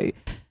ago.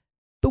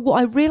 But what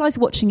I realised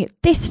watching it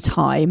this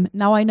time,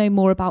 now I know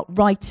more about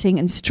writing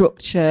and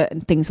structure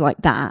and things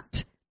like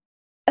that.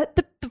 At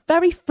the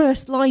very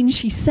first line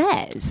she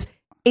says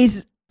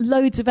is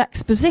loads of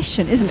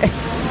exposition, isn't it?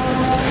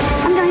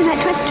 I'm going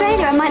back to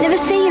Australia. I might never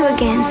see you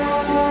again.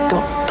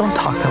 Don't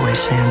talk that way,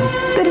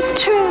 Sandy. But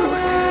it's true.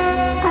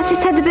 I've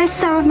just had the best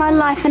summer of my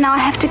life and now I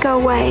have to go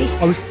away.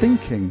 I was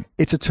thinking,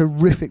 it's a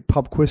terrific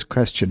pub quiz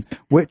question.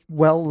 Which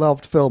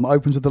well-loved film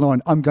opens with the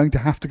line, I'm going to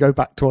have to go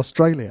back to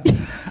Australia?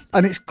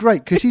 And it's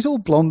great because she's all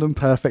blonde and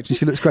perfect and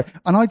she looks great.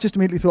 And I just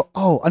immediately thought,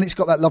 and it's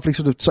got that lovely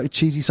sort of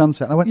cheesy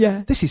sunset. And I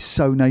went, this is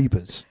so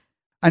Neighbours.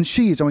 And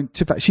she is,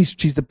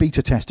 she's the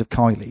beta test of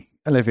Kylie,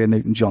 Olivia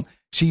Newton-John.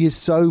 She is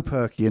so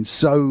perky and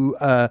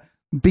so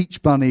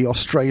beach bunny,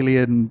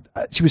 Australian.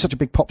 She was such a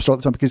big pop star at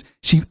the time because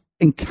she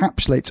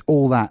encapsulates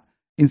all that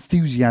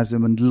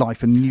enthusiasm and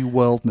life and new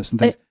worldness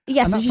and things.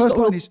 Yes, and she's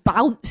got a real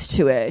bounce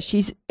to her.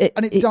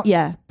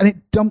 And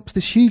it dumps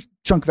this huge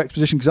chunk of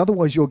exposition because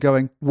otherwise you're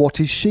going, what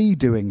is she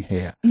doing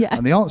here? Yeah.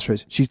 And the answer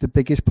is she's the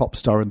biggest pop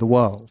star in the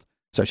world.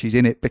 So she's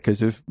in it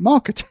because of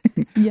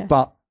marketing. Yeah.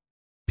 But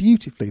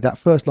beautifully, that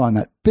first line,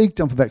 that big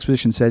dump of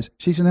exposition says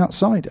she's an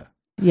outsider.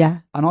 Yeah.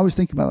 And I was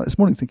thinking about that this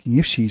morning, thinking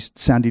if she's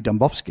Sandy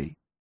Dumbovsky,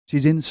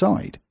 she's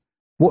inside.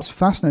 What's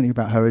fascinating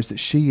about her is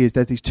that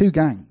there's these two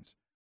gangs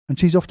and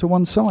she's off to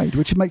one side,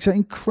 which makes her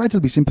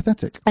incredibly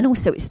sympathetic. And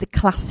also it's the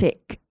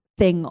classic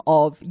thing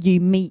of you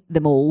meet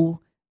them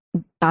all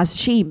as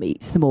she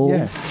meets them all.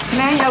 Yes. May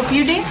I help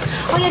you, dear?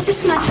 Oh, yes,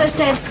 this is my first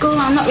day of school.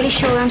 I'm not really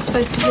sure where I'm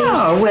supposed to be.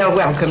 Oh, well,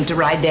 welcome to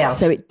Rydell.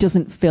 So it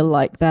doesn't feel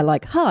like they're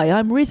like, hi,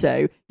 I'm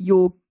Rizzo.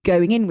 You're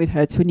going in with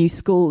her to a new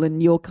school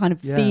and you're kind of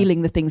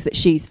feeling the things that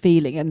she's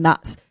feeling. And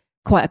that's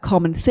quite a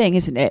common thing,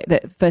 isn't it?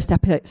 That first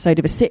episode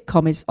of a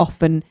sitcom is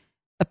often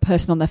a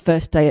person on their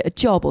first day at a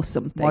job or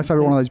something. My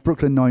favourite one of those,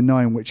 Brooklyn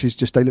Nine-Nine, which is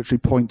just they literally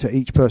point to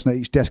each person at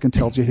each desk and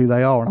tells you who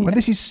they are. And I went,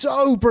 this is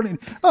so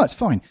brilliant. Oh, it's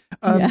fine.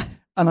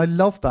 And I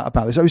love that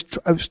about this.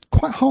 It was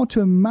quite hard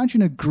to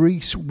imagine a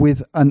Grease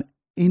with an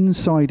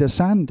insider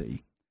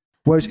Sandy,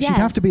 whereas she'd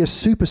have to be a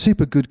super,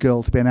 super good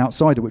girl to be an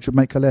outsider, which would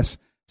make her less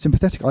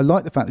sympathetic. I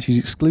like the fact that she's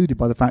excluded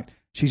by the fact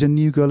she's a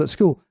new girl at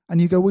school. And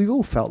you go, we've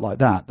all felt like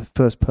that. The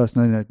first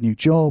person in a new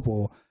job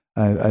or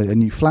a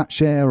new flat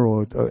share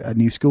or a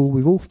new school,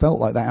 we've all felt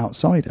like that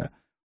outsider.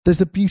 There's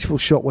the beautiful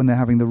shot when they're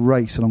having the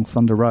race along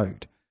Thunder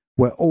Road,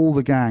 where all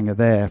the gang are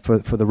there for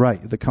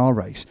the car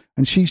race,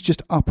 and she's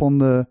just up on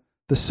the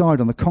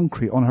side on the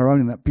concrete on her own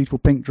in that beautiful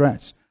pink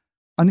dress.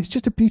 And it's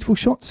just a beautiful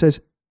shot that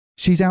says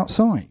she's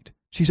outside,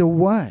 she's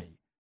away.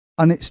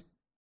 And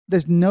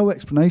there's no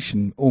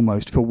explanation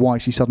almost for why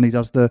she suddenly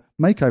does the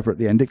makeover at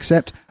the end,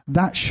 except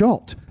that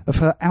shot of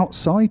her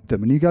outside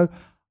them. And you go,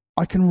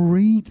 I can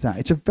read that.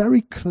 It's a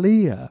very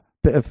clear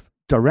bit of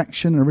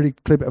direction and a really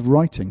clear bit of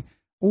writing.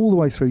 All the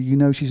way through, you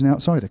know she's an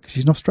outsider because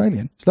she's an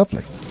Australian. It's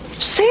lovely.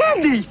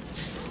 Sandy!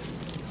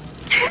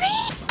 Danny?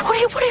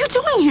 What are you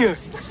doing here?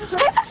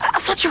 I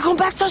thought you were going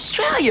back to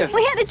Australia.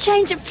 We had a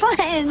change of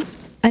plans.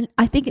 And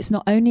I think it's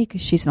not only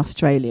because she's an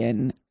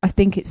Australian. I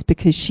think it's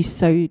because she's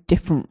so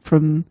different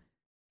from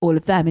all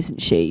of them,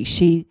 isn't she?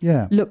 She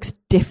looks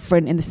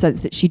different in the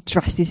sense that she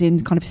dresses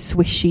in kind of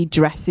swishy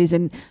dresses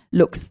and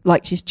looks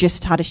like she's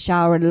just had a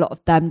shower, and a lot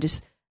of them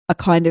just are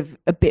kind of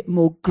a bit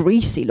more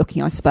greasy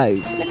looking, I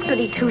suppose. This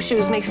goody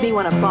two-shoes makes me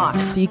want to box.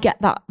 So you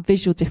get that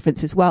visual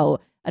difference as well.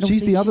 And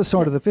she's the other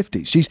side of the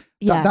 50s. She's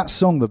that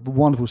song, the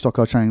wonderful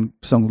Stockard Channing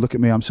song, Look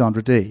at Me, I'm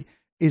Sandra Dee,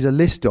 is a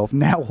list of,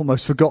 now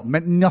almost forgotten,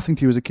 meant nothing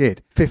to you as a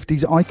kid,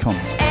 50s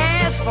icons.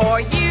 As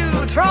for you,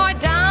 Troy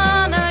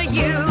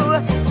Donahue,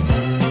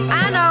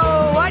 I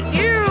know what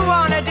you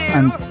want to do.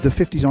 And the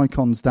 50s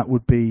icons that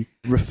would be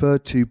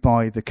referred to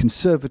by the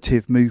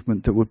conservative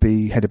movement that would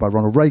be headed by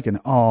Ronald Reagan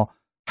are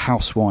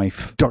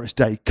Housewife, Doris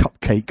Day,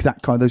 Cupcake,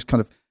 those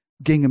kind of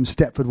Gingham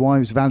Stepford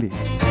Wives values.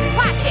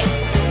 Watch it.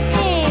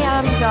 Hey,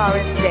 I'm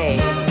Doris Day.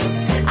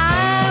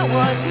 I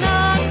was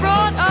not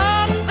brought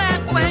up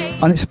that way.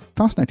 And it's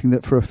fascinating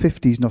that for a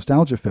 50s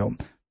nostalgia film,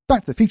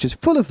 Back to the Future is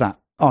full of that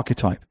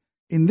archetype.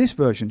 In this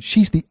version,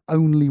 she's the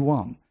only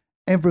one.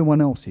 Everyone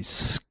else is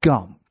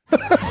scum.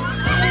 Elvis!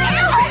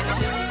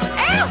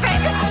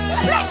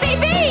 Let me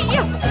be!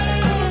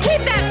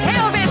 Keep that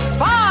Elvis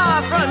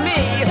far from me!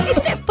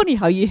 Isn't it funny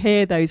how you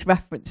hear those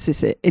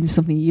references in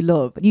something you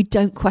love and you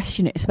don't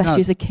question it, especially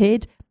as a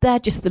kid? They're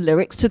just the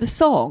lyrics to the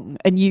song,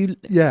 and you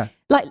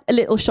like A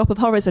Little Shop of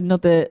Horrors,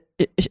 another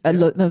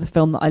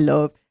film that I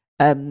love.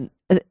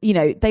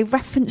 They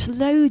reference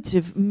loads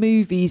of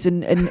movies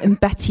and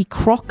Betty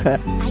Crocker.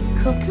 I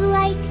cook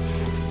like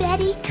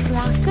Betty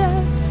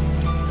Crocker,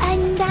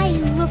 and I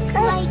look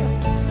like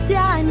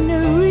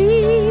Donna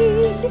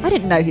Reed. I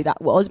didn't know who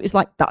that was. It's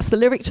like, that's the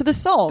lyric to the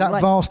song.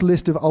 That vast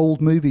list of old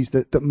movies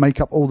that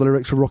make up all the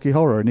lyrics for Rocky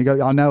Horror. And you go,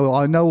 I know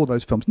all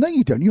those films. No,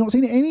 you don't. You've not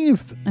seen any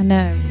of them. I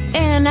know.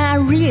 And I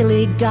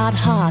really got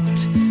hot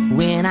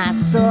when I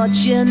saw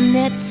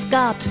Jeanette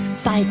Scott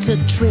fight a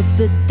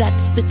triffid that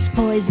spits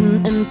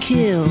poison and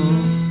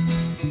kills.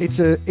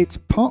 It's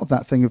part of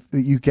that thing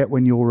that you get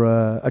when you're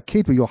a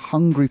kid, where you're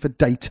hungry for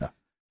data.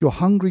 You're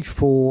hungry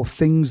for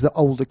things that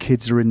older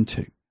kids are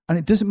into. And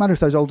it doesn't matter if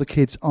those older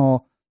kids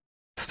are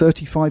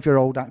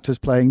 35-year-old actors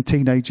playing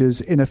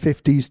teenagers in a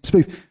 50s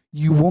spoof.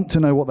 You want to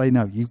know what they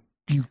know. You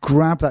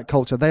grab that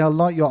culture. They are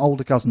like your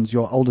older cousins,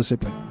 your older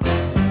sibling.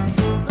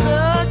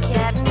 Look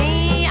at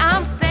me,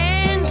 I'm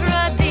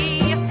Sandra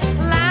Dee,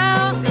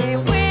 lousy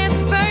with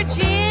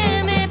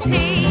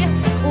virginity.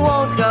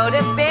 Won't go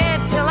to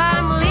bed till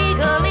I'm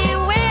legally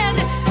wed.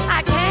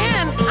 I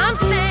can't, I'm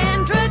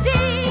Sandra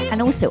Dee.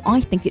 And also, I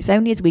think it's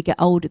only as we get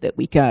older that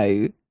we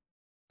go,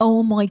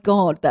 oh my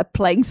God, they're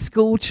playing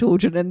school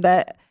children, and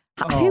they're...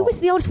 Who was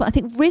the oldest one? I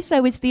think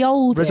Rizzo is the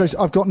oldest.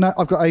 I've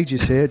got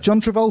ages here.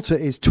 John Travolta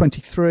is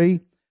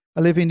 23.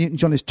 Olivia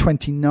Newton-John is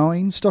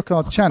 29.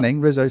 Stockard Channing,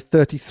 Rizzo, is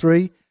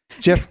 33.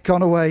 Jeff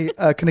Conaway,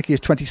 Kanicki,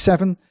 is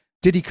 27.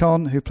 Diddy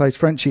Conn, who plays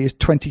Frenchie, is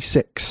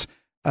 26.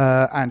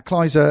 And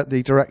Kleiser,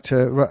 the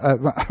director,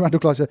 Randall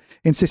Kleiser,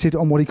 insisted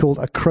on what he called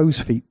a crow's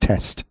feet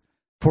test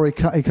before he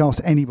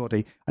cast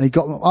anybody. And he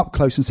got them up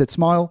close and said,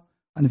 smile.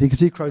 And if you could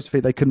see crow's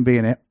feet, they couldn't be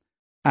in it.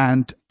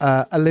 And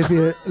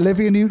Olivia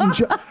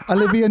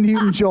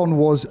Newton-John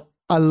was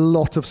a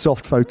lot of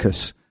soft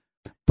focus.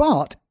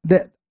 But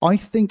I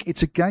think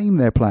it's a game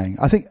they're playing.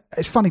 I think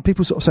it's funny,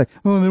 people sort of say,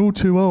 oh, they're all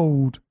too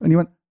old. And you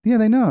went, yeah,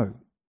 they know.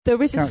 There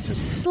is a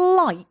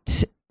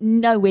slight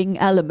knowing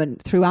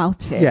element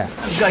throughout it. Yeah.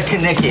 I've got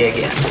Kanicki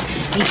again.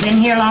 He's been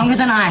here longer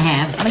than I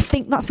have. And I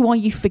think that's why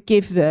you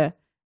forgive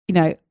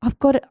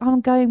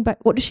I'm going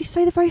back. What does she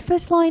say, the very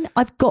first line?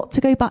 I've got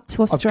to go back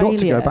to Australia. I've got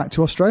to go back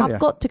to Australia. I've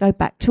got to go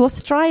back to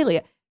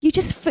Australia. You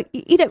just,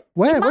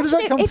 Where does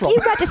that come from? If you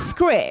read a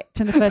script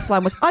and the first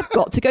line was, I've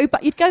got to go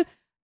back, you'd go,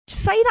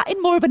 say that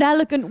in more of an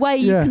elegant way.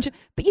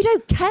 But you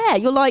don't care.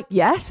 You're like,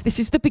 yes, this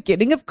is the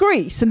beginning of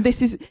Greece. And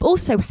this is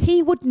also,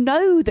 he would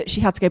know that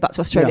she had to go back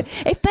to Australia.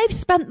 Yeah. If they've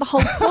spent the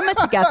whole summer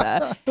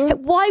together,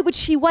 why would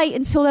she wait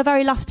until their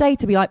very last day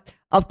to be like,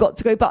 I've got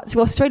to go back to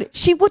Australia?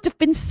 She would have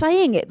been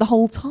saying it the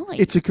whole time.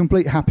 It's a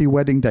complete Happy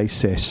Wedding Day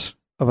sis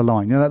of a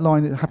line. You know that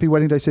line, Happy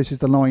Wedding Day sis, is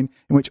the line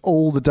in which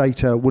all the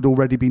data would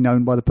already be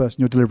known by the person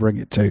you're delivering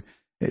it to.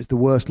 It's the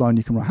worst line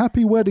you can write.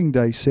 Happy Wedding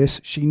Day,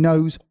 sis. She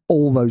knows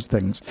all those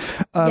things.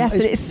 Yes,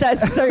 and it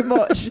says so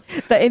much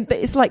that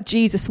it's like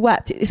Jesus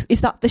wept.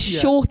 Is that the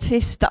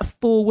shortest, that's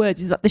 4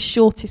 words, is that the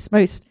shortest,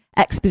 most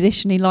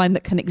exposition-y line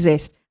that can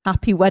exist?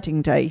 Happy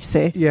Wedding Day,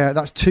 sis. Yeah,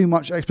 that's too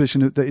much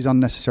exposition that is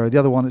unnecessary. The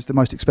other one is the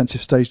most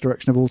expensive stage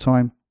direction of all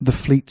time, The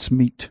Fleet's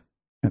Meet.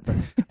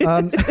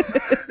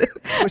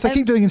 Which they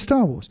keep doing in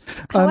Star Wars.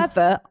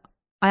 However,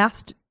 I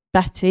asked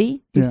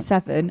Betty, who's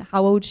 7,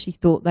 how old she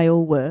thought they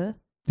all were.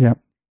 Yeah.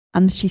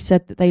 And she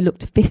said that they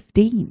looked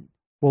 15.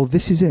 Well,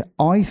 this is it.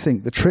 I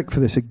think the trick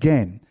for this,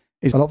 again,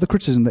 is a lot of the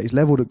criticism that is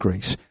levelled at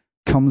Greece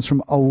comes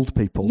from old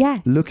people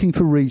looking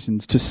for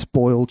reasons to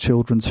spoil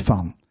children's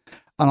fun.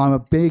 And I'm a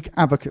big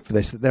advocate for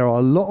this, that there are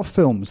a lot of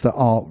films that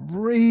are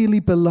really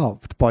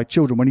beloved by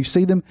children. When you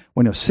see them,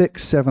 when you're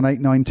 6, 7, 8,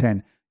 9,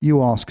 10,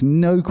 you ask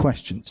no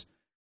questions.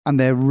 And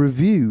they're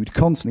reviewed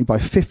constantly by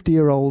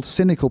 50-year-old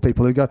cynical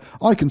people who go,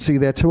 I can see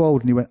they're too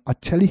old. And you went, I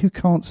tell you who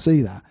can't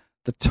see that,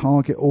 the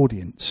target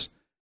audience.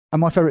 And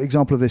my favourite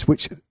example of this,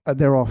 which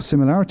there are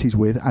similarities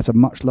with, as a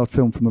much-loved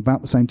film from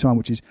about the same time,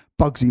 which is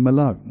Bugsy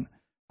Malone.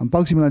 And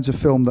Bugsy Malone's a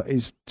film that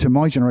is, to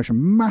my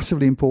generation,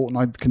 massively important.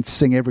 I can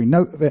sing every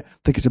note of it. I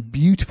think it's a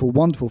beautiful,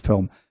 wonderful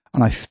film.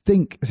 And I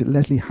think, as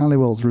Leslie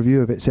Halliwell's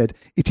review of it said,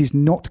 it is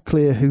not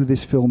clear who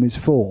this film is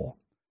for.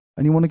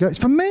 And you want to go, it's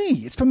for me.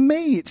 It's for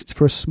me. It's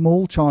for a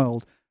small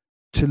child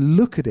to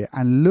look at it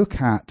and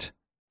look at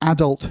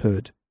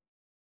adulthood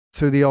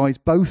through the eyes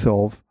both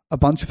of a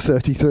bunch of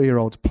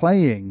 33-year-olds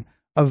playing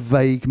a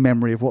vague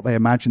memory of what they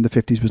imagined the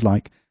 50s was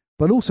like,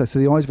 but also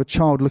through the eyes of a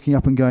child looking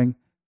up and going,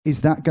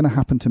 is that going to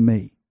happen to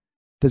me?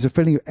 There's a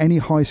feeling of any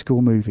high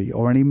school movie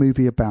or any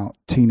movie about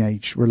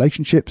teenage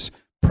relationships,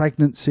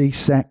 pregnancy,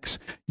 sex,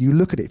 you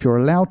look at it, if you're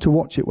allowed to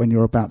watch it when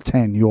you're about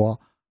 10, you're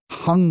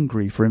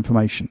hungry for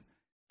information.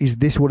 Is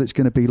this what it's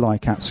going to be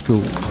like at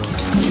school?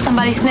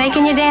 Somebody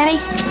snaking you, Danny?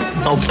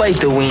 Oh, bite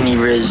the weenie,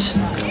 Riz.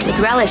 With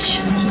relish.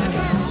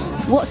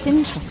 What's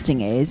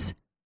interesting is,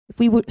 if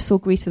we saw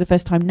Grease for the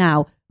first time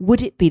now,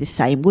 would it be the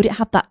same? Would it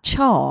have that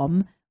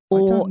charm?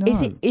 Or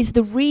is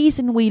the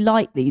reason we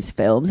like these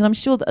films, and I'm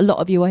sure that a lot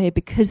of you are here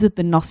because of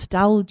the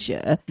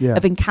nostalgia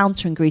of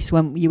encountering Grease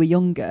when you were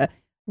younger,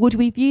 would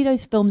we view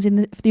those films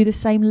through the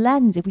same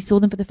lens if we saw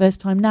them for the first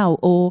time now?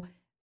 Or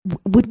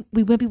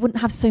we wouldn't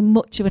have so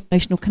much of an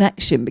emotional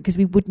connection because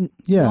we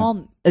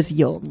aren't as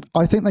young?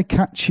 I think they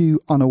catch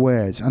you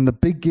unawares. And the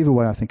big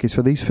giveaway, I think, is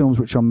for these films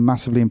which are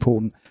massively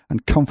important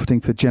and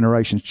comforting for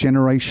generations,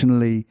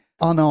 generationally,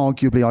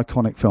 unarguably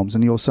iconic films.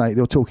 And you're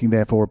talking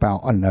therefore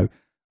about, I don't know,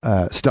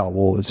 Star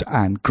Wars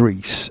and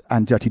Grease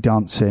and Dirty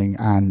Dancing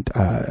and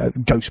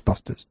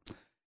Ghostbusters.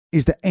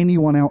 Is there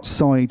anyone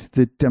outside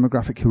the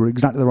demographic who are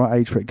exactly the right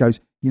age for it goes,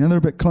 they're a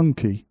bit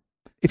clunky?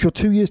 If you're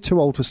 2 years too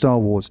old for Star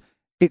Wars,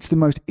 it's the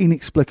most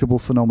inexplicable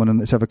phenomenon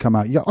that's ever come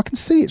out. Yeah, I can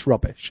see it's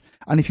rubbish.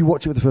 And if you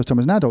watch it for the first time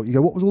as an adult, you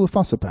go, what was all the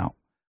fuss about?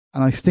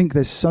 And I think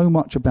there's so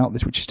much about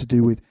this which is to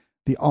do with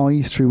the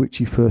eyes through which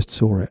you first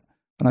saw it.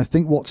 And I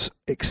think what's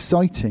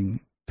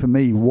exciting for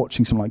me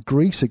watching something like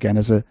Grease again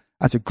as a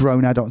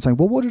grown adult and saying,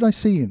 well, what did I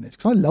see in this?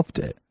 Because I loved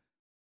it.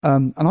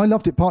 And I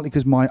loved it partly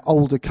because my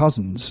older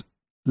cousins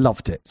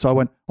loved it. So I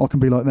went, I can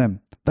be like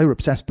them. They were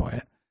obsessed by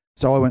it.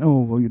 So I went,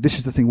 oh, well, this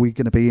is the thing we're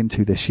going to be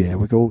into this year.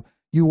 We go,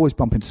 you always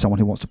bump into someone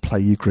who wants to play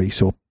you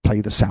Grease or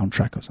play the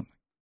soundtrack or something.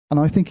 And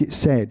I think it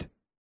said,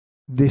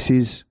 this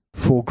is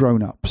for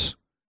grown-ups.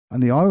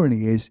 And the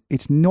irony is,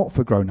 it's not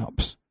for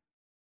grown-ups.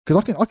 Because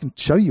I can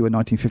show you a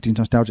 1950s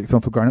nostalgic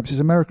film for grown-ups. It's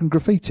American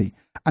Graffiti.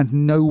 And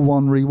no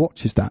one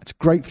rewatches that. It's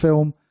a great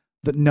film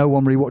that no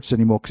one rewatches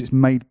anymore because it's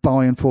made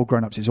by and for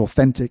grown-ups. It's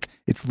authentic.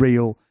 It's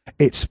real.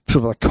 It's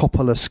sort of a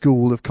Coppola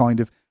school of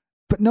kind of...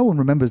 But no one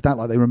remembers that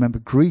like they remember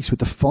Grease with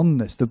the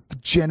fondness, the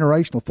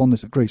generational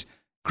fondness of Grease.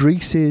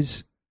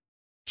 Grease's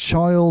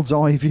child's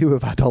eye view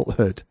of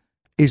adulthood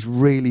is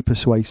really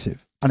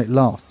persuasive. And it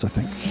lasts, I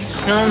think.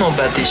 I don't know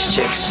about these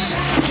chicks.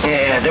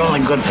 Yeah, they're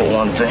only good for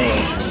one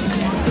thing.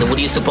 Then what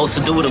are you supposed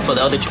to do with them for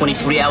the other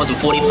 23 hours and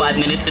 45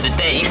 minutes of the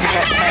day?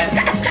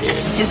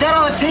 Is that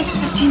all it takes,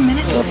 15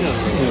 minutes?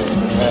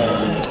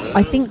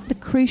 I think the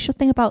crucial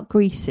thing about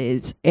Grease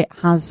is it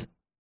has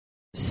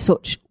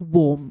such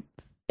warmth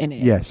in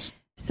it. Yes.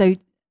 So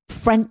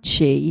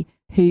Frenchie,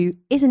 who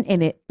isn't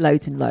in it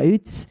loads and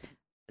loads,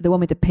 the one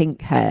with the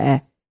pink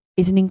hair,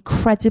 is an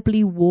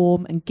incredibly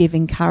warm and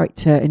giving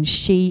character, and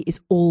she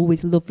is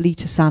always lovely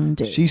to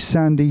Sandy. She's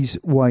Sandy's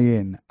way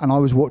in, and I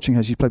was watching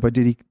her. She's played by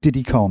Diddy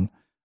Conn,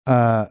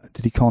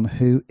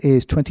 who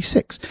is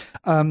 26.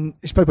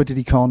 She's played by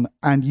Diddy Conn,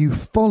 and you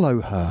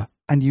follow her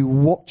and you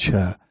watch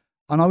her.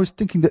 And I was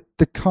thinking that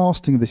the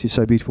casting of this is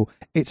so beautiful.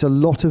 It's a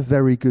lot of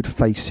very good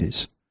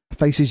faces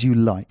you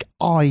like,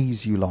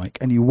 eyes you like,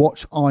 and you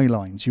watch eye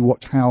lines. You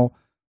watch how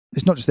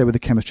it's not just there with the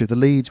chemistry of the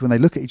leads. When they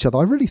look at each other,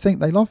 I really think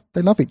they love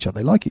each other.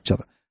 They like each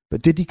other.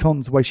 But Diddy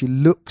Conn's the way she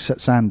looks at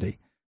Sandy,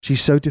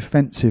 she's so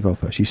defensive of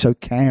her. She's so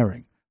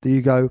caring that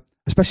you go,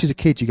 especially as a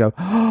kid, you go,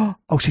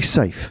 oh, she's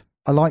safe.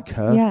 I like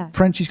her. Yeah.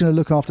 Frenchie's going to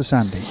look after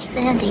Sandy.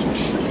 Sandy,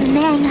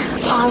 men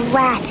are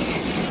rats.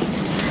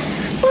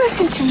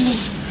 Listen to me.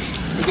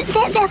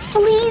 They're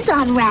fleas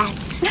on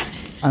rats.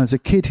 And as a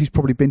kid who's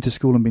probably been to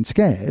school and been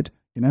scared,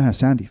 you know how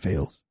Sandy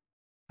feels.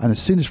 And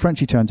as soon as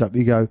Frenchie turns up,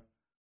 you go,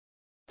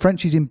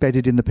 Frenchie's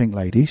embedded in the Pink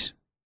Ladies,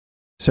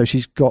 so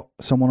she's got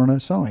someone on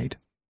her side.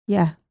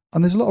 Yeah.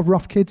 And there's a lot of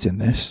rough kids in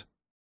this,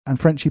 and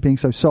Frenchie being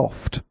so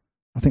soft,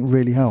 I think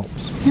really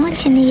helps. You know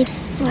what you need?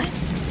 What?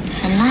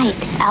 A night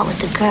out with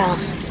the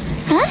girls.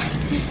 Huh?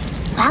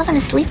 We're having a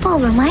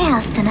sleepover at my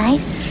house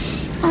tonight.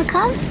 Wanna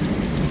come?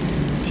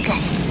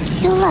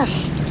 Good. You'll love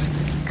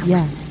it.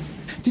 Yeah.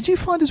 Did you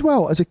find as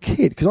well, as a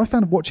kid, because I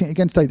found watching it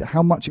again today, that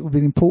how much it would be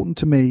important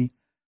to me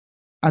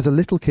as a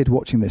little kid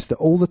watching this, that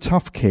all the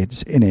tough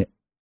kids in it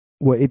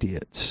were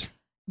idiots?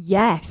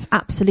 Yes,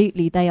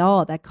 absolutely. They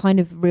are. They're kind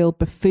of real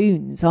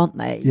buffoons, aren't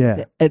they?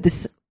 Yeah.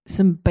 There's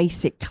some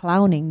basic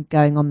clowning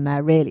going on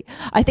there, really.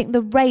 I think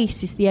the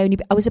race is the only...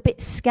 I was a bit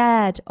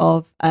scared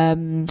of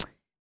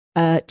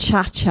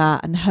Cha-Cha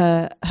and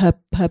her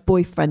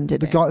boyfriend in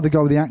the guy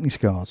with the acne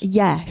scars.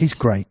 Yes. He's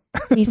great.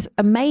 He's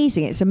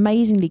amazing. It's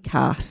amazingly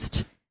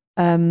cast.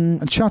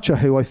 And Cha-Cha,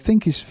 who I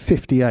think is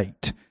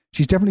 58,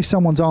 she's definitely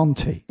someone's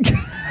auntie.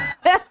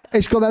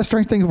 It's got that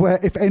strange thing where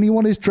if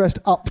anyone is dressed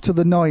up to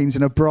the nines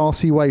in a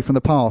brassy way from the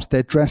past,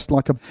 they're dressed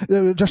like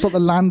the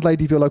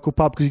landlady of your local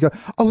pub, because you go,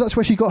 oh, that's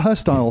where she got her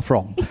style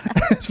from.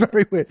 It's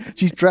very weird.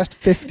 She's dressed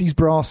 50s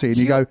brassy, and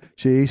you go,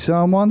 she's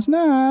someone's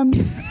nan.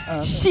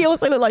 She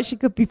also looked like she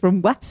could be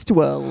from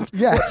Westworld.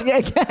 Yeah. Watching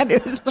it again,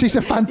 it was like, she's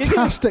a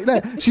fantastic.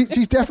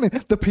 She's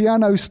definitely, the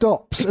piano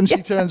stops and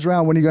she turns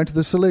around when you go into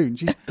the saloon.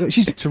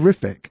 She's a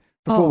terrific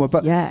performer,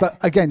 but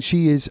again,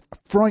 she is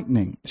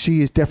frightening.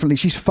 She's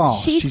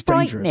fast. She's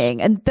frightening,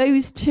 dangerous. and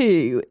those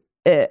two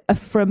are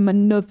from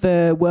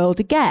another world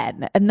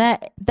again, and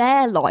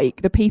they're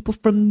like the people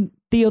from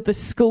the other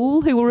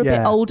school who were a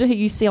bit older, who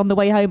you see on the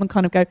way home and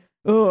kind of go,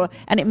 oh,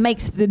 and it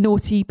makes the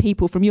naughty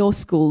people from your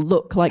school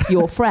look like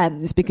your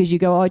friends, because you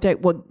go, oh, I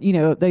don't want,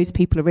 those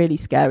people are really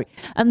scary.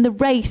 And the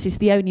race is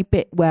the only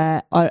bit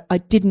where I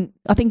think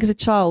as a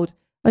child,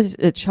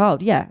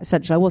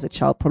 essentially I was a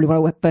child probably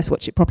when I first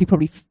watched it,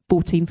 probably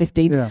 14,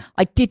 15. Yeah.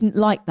 I didn't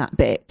like that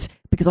bit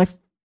because I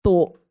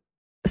thought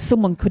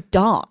someone could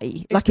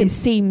die.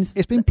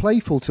 It's been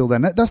playful till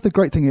then. That's the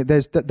great thing.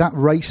 There's that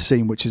race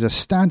scene, which is a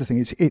standard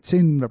thing. It's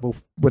in Rebel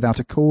Without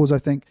a Cause, I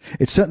think.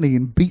 It's certainly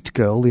in Beat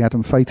Girl, the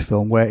Adam Faith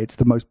film, where it's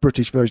the most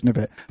British version of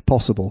it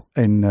possible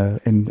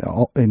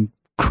in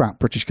crap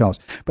British cars.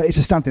 But it's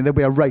a standard thing. There'll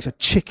be a race, a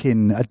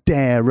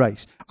dare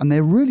race, and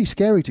they're really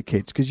scary to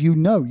kids because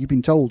you've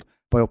been told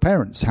by your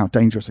parents how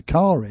dangerous a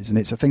car is, and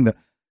it's a thing that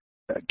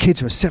kids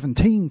who are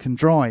 17 can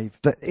drive,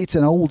 that it's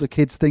an older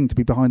kid's thing to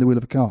be behind the wheel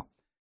of a car.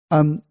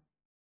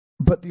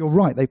 But you're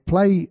right, they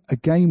play a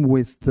game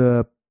with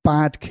the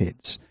bad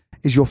kids.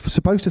 Is you're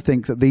supposed to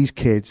think that these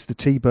kids, the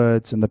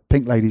T-Birds and the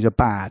Pink Ladies, are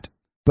bad,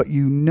 but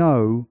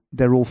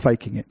they're all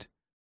faking it,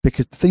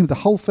 because the theme of the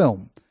whole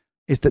film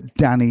is that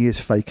Danny is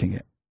faking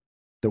it.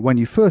 That when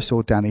you first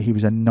saw Danny, he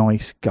was a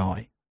nice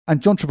guy,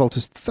 and John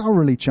Travolta's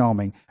thoroughly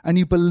charming, and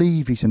you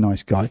believe he's a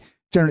nice guy.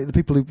 Generally, the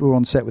people who were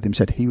on set with him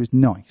said he was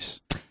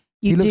nice.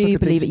 You do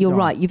believe it. You're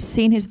right. You've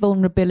seen his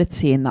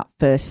vulnerability in that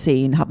first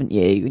scene, haven't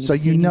you? So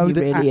you know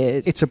that really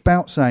is. It's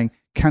about saying,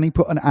 can he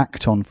put an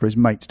act on for his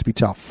mates to be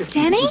tough?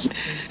 Danny?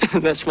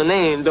 That's my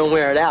name. Don't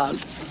wear it out.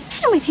 What's the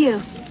matter with you?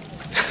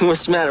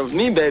 What's the matter with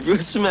me, baby?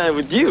 What's the matter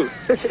with you?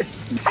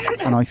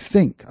 And I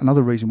think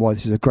another reason why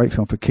this is a great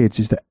film for kids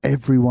is that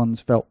everyone's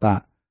felt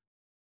that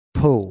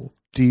pull.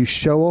 Do you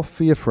show off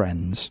for your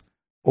friends,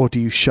 or do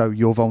you show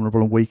you're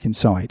vulnerable and weak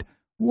inside?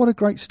 What a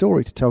great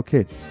story to tell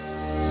kids.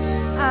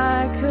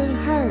 I could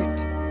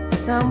hurt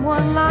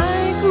someone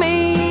like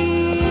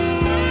me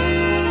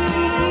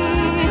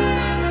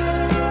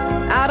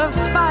out of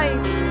spite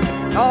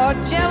or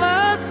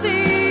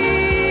jealousy.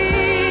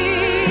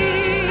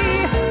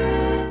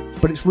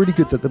 But it's really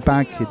good that the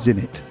bad kids in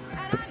it,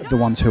 the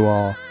ones who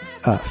are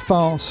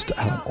fast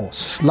or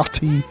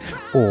slutty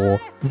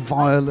or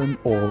violent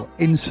or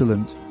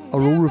insolent,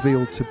 are all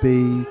revealed to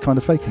be kind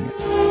of faking it.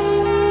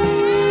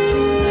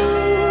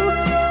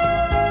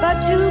 But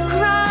to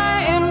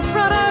cry in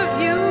front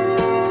of you,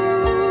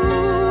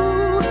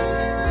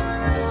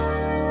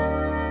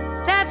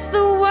 that's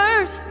the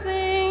worst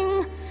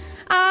thing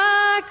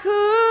I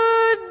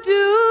could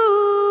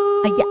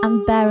do. Yeah,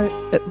 and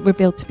they're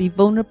revealed to be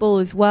vulnerable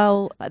as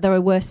well. There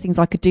are Worse Things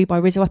I Could Do by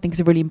Rizzo, I think, is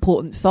a really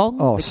important song.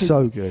 Oh, because,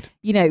 so good.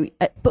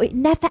 But it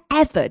never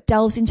ever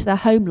delves into their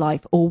home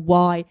life or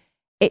why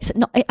it's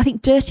not. I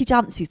think Dirty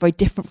Dancing is very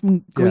different from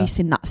Grease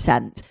in that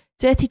sense.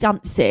 Dirty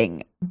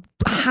Dancing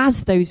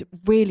has those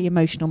really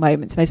emotional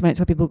moments, those moments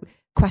where people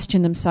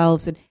question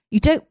themselves, and you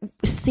don't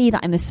see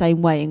that in the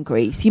same way in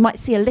Grease. You might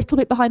see a little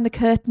bit behind the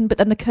curtain, but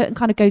then the curtain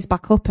kind of goes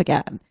back up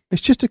again.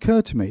 It's just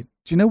occurred to me,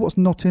 do you know what's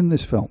not in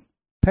this film?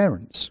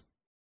 Parents.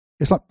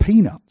 It's like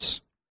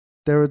Peanuts.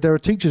 There are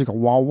teachers who go,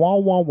 wah, wah,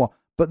 wah, wah.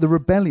 But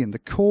the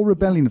core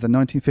rebellion of the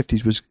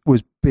 1950s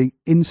was being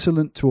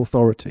insolent to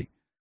authority.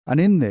 And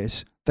in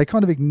this, they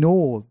kind of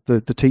ignore the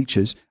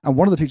teachers, and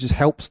one of the teachers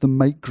helps them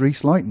make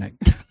grease lightning.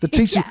 The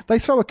teachers, they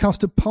throw a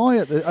custard pie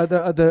at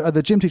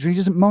the gym teacher, and he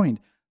doesn't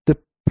mind. The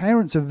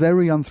parents are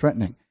very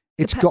unthreatening.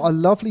 It's got a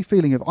lovely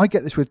feeling of, I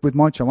get this with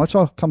my child. My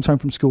child comes home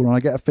from school, and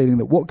I get a feeling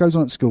that what goes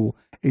on at school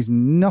is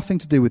nothing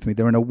to do with me.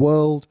 They're in a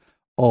world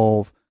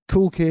of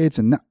cool kids,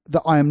 and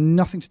that I am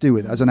nothing to do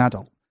with as an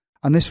adult.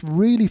 And this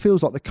really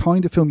feels like the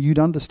kind of film you'd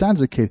understand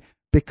as a kid,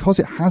 because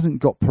it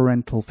hasn't got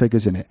parental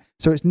figures in it.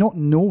 So it's not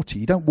naughty.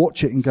 You don't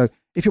watch it and go,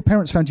 if your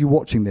parents found you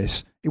watching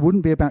this, it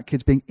wouldn't be about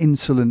kids being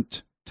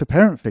insolent to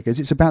parent figures.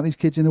 It's about these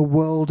kids in a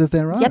world of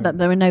their own. Yeah, but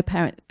there are no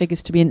parent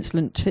figures to be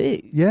insolent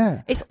to.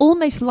 Yeah. It's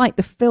almost like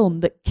the film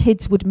that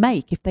kids would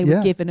make if they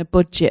were given a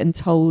budget and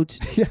told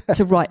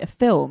to write a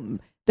film.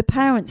 The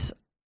parents,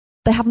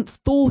 they haven't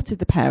thought of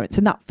the parents,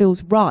 and that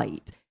feels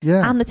right.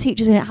 Yeah. And the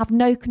teachers in it have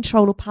no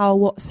control or power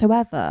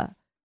whatsoever,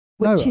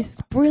 which is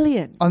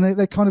brilliant. And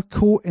they're kind of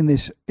caught in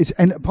this,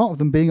 part of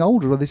them being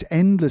older, or this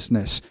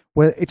endlessness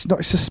where it's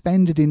not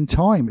suspended in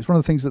time. It's one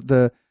of the things that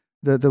the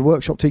the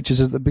workshop teacher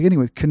says at the beginning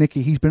with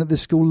Kaniki, he's been at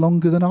this school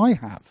longer than I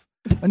have.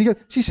 And you go,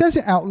 she says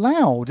it out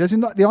loud, as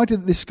in like the idea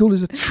that this school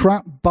is a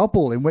trap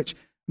bubble in which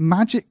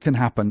magic can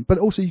happen, but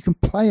also you can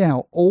play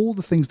out all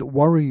the things that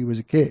worry you as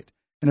a kid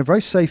in a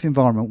very safe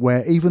environment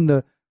where even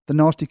the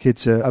nasty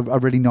kids are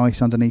really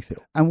nice underneath it.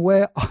 And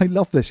where I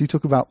love this, you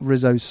talk about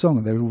Rizzo's song,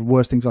 and there were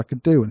worst things I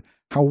could do, and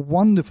how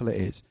wonderful it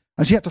is.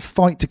 And she had to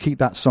fight to keep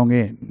that song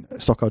in,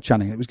 Stockard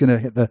Channing. It was going to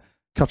hit the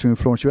cutting room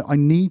floor, and she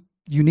went,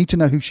 you need to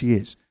know who she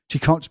is. She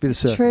can't just be the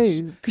surface.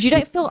 True, because you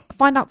don't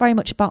find out very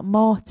much about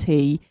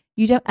Marty.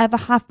 You don't ever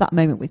have that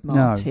moment with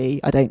Marty,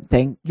 I don't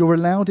think. You're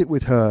allowed it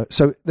with her.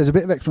 So there's a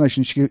bit of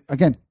explanation. She,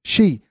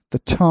 the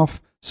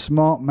tough,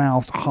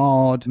 smart-mouthed,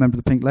 hard member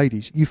of the Pink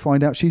Ladies, you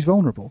find out she's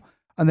vulnerable.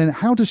 And then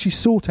how does she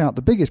sort out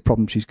the biggest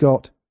problem she's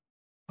got?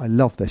 I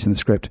love this in the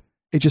script.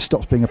 It just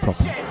stops being a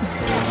problem. Forget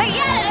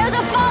it! It was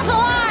a false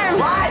alarm!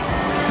 What?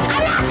 I'm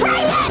not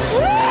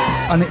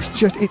pregnant! And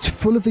it's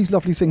full of these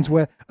lovely things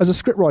where, as a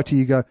scriptwriter,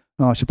 you go,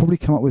 oh, I should probably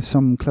come up with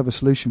some clever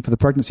solution for the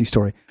pregnancy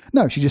story.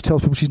 No, she just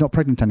tells people she's not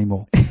pregnant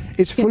anymore.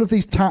 It's full of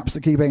these taps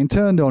that keep getting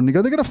turned on. You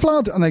go, they're going to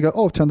flood. And they go,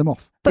 oh, I've turned them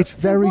off. But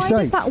it's very safe. Why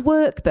does that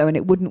work, though, and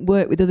it wouldn't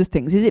work with other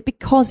things? Is it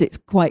because it's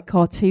quite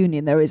cartoony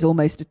and there is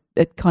almost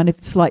a kind of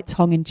slight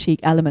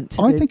tongue-in-cheek element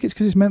to it? I think it's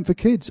because it's meant for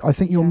kids. I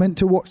think you're meant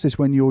to watch this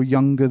when you're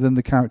younger than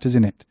the characters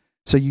in it.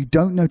 So you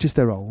don't notice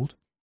they're old.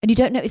 And you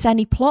don't notice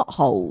any plot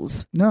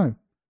holes. No.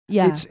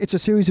 Yeah. It's a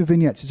series of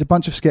vignettes. It's a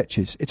bunch of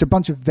sketches. It's a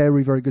bunch of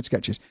very, very good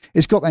sketches.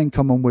 It's got that in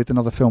common with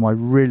another film I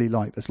really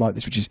like that's like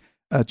this, which is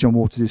John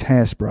Waters'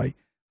 Hairspray,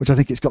 which I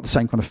think it's got the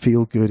same kind of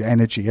feel-good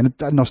energy and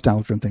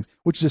nostalgia and things,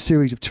 which is a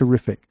series of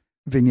terrific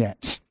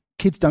vignettes.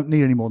 Kids don't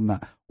need any more than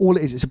that. All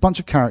it is, it's a bunch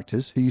of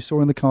characters who you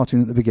saw in the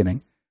cartoon at the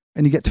beginning,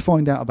 and you get to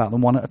find out about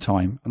them one at a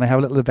time, and they have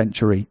a little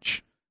adventure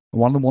each. And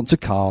one of them wants a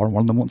car, and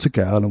one of them wants a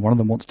girl, and one of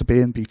them wants to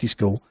be in beauty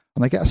school,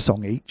 and they get a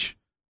song each,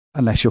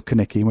 unless you're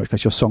Kaniki, in which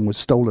case your song was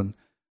stolen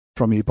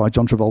from you by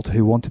John Travolta,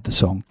 who wanted the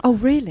song. Oh,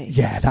 really?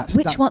 Yeah, that's...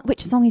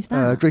 Which song is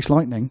that? Grease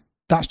Lightning.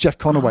 That's Jeff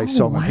Conaway's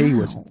song, and he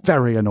was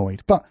very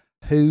annoyed. But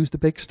who's the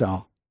big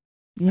star?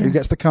 Yeah. Who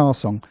gets the car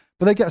song?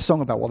 But they get a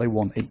song about what they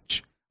want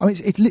each. I mean,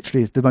 it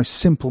literally is the most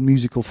simple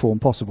musical form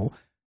possible.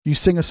 You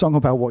sing a song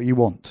about what you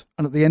want,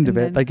 and at the end of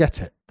it, they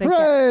get it.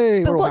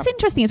 Hooray! But what's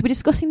interesting is we're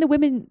discussing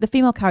the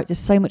female characters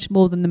so much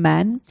more than the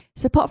men.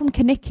 So apart from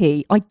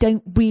Kaniki, I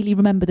don't really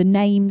remember the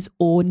names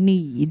or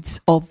needs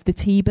of the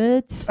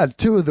T-Birds. And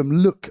two of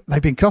them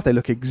they've been cast, they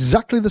look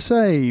exactly the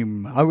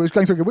same. I was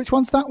going through, which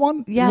one's that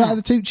one? Yeah. Is that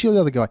the Tucci or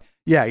the other guy?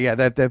 Yeah,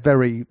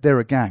 they're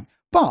a gang.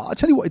 But I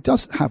tell you what it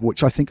does have,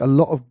 which I think a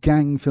lot of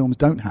gang films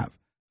don't have,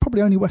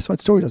 probably only West Side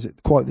Story does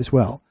it quite this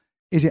well,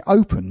 is it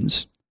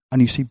opens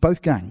and you see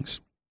both gangs.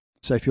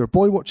 So if you're a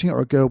boy watching it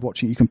or a girl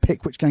watching it, you can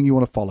pick which gang you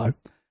want to follow.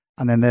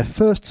 And then their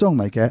first song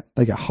they get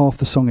half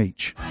the song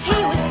each. He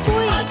was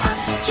sweet,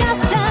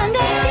 just turned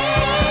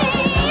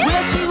 18.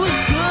 Well, she was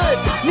good,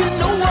 you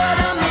know what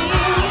I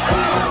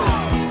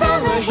mean.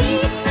 Summer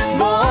heat,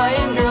 boy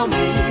and girl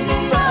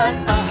meet, but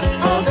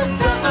all the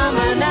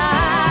summer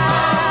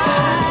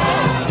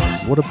nights.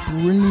 What a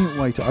brilliant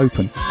way to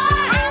open.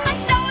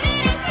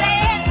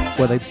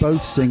 Where they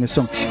both sing a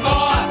song.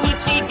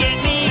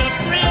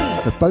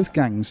 But both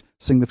gangs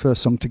sing the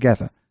first song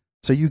together.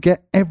 So you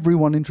get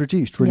everyone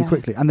introduced really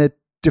quickly. And they're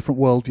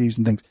different worldviews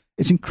and things.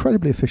 It's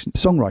incredibly efficient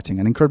songwriting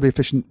and incredibly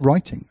efficient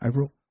writing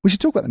overall. We should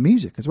talk about the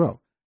music as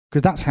well,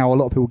 because that's how a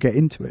lot of people get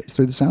into it. It's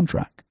through the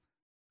soundtrack.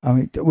 I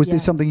mean, was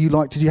this something you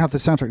liked? Did you have the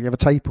soundtrack? Did you have a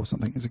tape or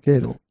something as a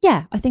kid? Or?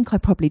 Yeah, I think I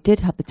probably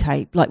did have the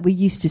tape. Like, we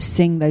used to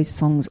sing those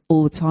songs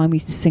all the time. We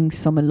used to sing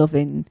Summer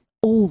Lovin'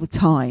 all the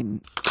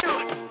time.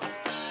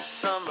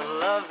 Summer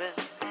loving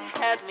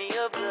had me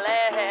a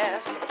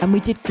blast. And we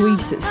did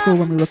Grease at school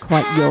when we were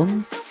quite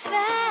young.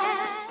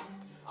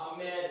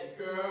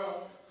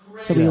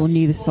 So we all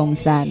knew the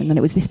songs then. And then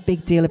it was this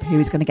big deal of who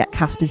was going to get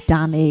cast as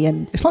Danny.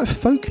 And it's like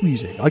folk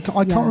music. I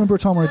can't remember a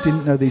time where I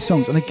didn't know these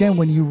songs. And again,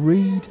 when you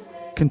read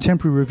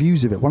contemporary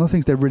reviews of it, one of the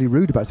things they're really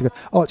rude about is they go,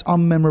 oh, it's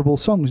unmemorable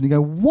songs. And you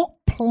go, what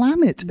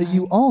planet are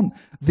you on?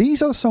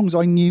 These are the songs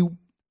I knew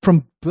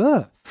from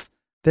birth.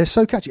 They're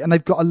so catchy. And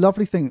they've got a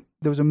lovely thing.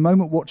 There was a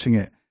moment watching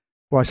it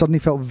where I suddenly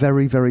felt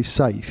very, very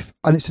safe.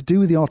 And it's to do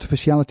with the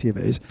artificiality of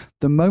it, is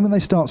the moment they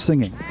start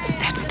singing.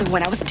 That's the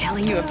one I was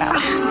telling you about.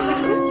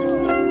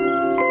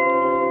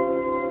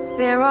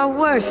 There are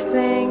worse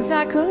things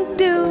I could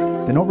do.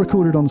 They're not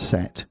recorded on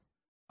set.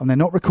 And they're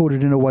not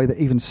recorded in a way that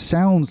even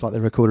sounds like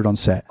they're recorded on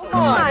set. Come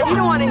on, you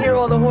don't want to hear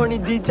all the horny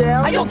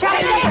details. Are you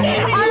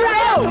kidding?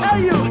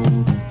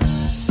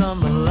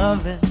 Summer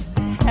loving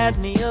had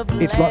me a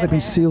blast. It's like they've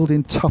been sealed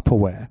in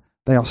Tupperware.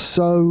 They are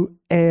so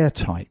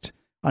airtight.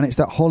 And it's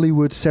that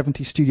Hollywood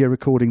 70s studio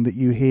recording that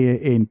you hear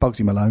in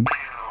Bugsy Malone.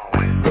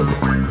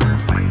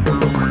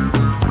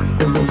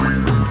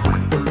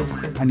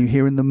 And you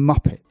hear in the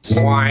Muppets.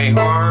 Why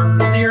are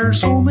there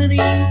so many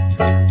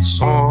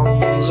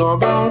songs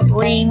about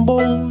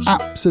rainbows?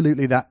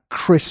 Absolutely, that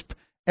crisp,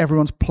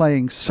 everyone's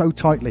playing so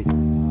tightly.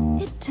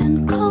 It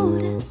turned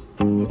cold,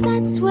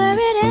 that's where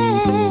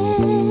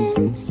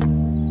it is.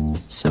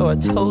 So I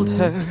told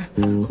her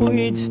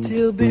we'd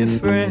still be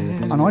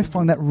friends. And I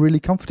find that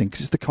really comforting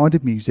because it's the kind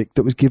of music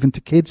that was given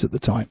to kids at the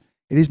time.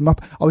 It is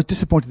Muppet. I was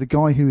disappointed. The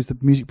guy who is the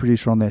music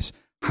producer on this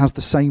has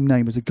the same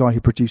name as the guy who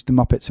produced the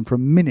Muppets, and for a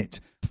minute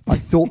I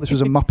thought this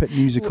was a Muppet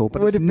musical,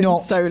 but it's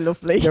not. So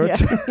lovely. There are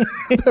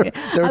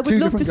I would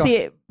love to see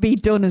it be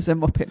done as a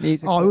Muppet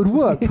musical. Oh, it would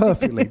work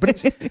perfectly.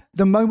 But it's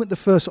the moment the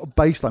first sort of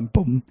bass line,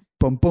 boom,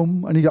 boom,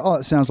 boom, and you go, oh,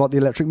 it sounds like the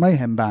Electric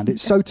Mayhem Band.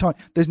 It's so tight.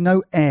 There's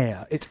no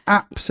air. It's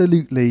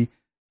absolutely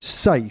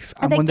safe.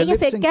 And then,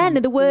 yes, again,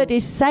 the word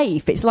is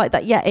safe. It's like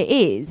that. Yeah, it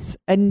is.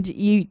 And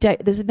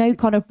there's no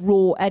kind of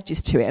raw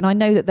edges to it. And I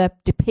know that they're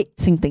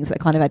depicting things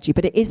that are kind of edgy,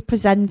 but it is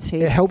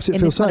presented. It helps it in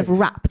feel this safe. kind of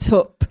wrapped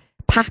up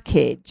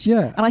package.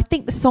 Yeah. And I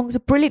think the songs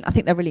are brilliant. I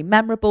think they're really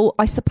memorable.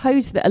 I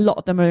suppose that a lot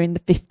of them are in the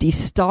 50s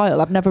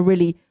style. I've never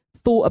really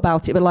thought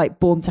about it, but like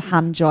Born to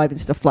Hand Jive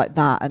and stuff like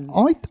that. And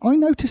I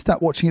noticed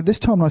that watching it this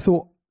time, and I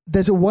thought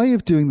there's a way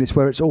of doing this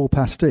where it's all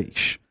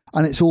pastiche.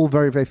 And it's all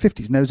very, very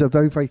 50s. And there's a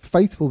very, very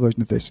faithful version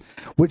of this,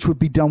 which would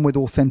be done with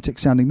authentic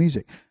sounding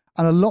music.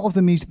 And a lot of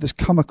the music that's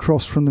come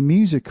across from the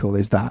musical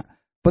is that.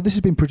 But this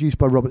has been produced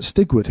by Robert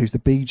Stigwood, who's the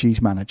Bee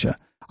Gees manager.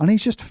 And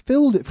he's just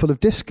filled it full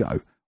of disco,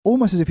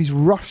 almost as if he's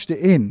rushed it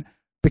in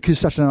because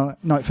Saturday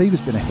Night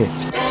Fever's been a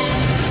hit.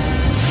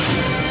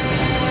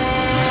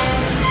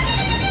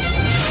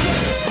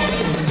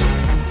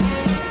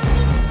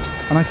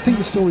 And I think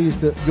the story is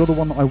that You're the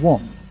One That I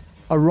Want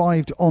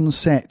arrived on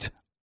set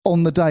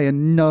on the day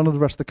and none of the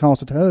rest of the cast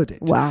had heard it.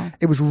 Wow.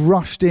 It was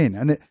rushed in.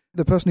 And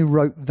the person who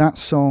wrote that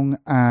song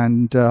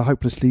and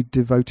Hopelessly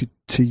Devoted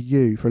to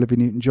You for Olivia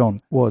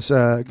Newton-John was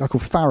a guy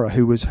called Farrah,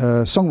 who was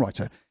her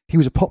songwriter. He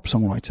was a pop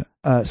songwriter.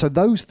 So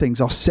those things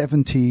are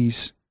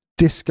 70s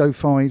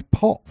disco-fied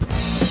pop.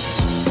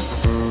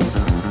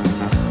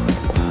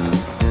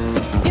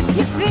 If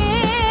you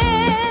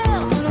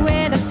feel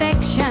with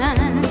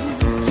affection,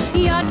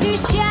 you're too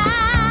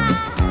shy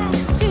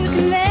to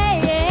convey.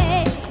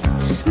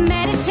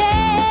 Meditate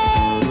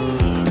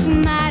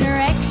my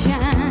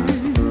direction.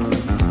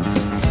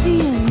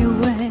 Feel your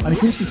way. And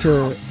if you listen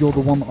to You're the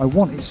One That I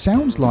Want, it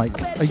sounds like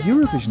a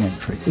Eurovision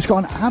entry. It's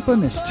got an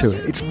ABBA-ness to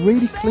it. It's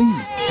really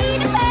clean.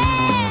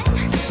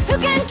 Who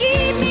can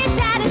keep me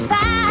satisfied?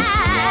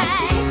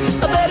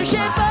 I better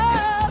shape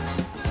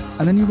up.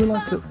 And then you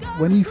realise that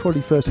when you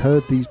probably first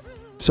heard these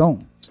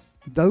songs,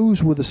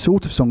 those were the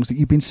sort of songs that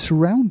you've been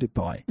surrounded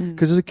by.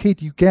 Because as a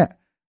kid, you get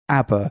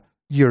ABBA,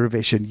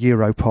 Eurovision,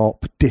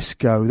 Europop,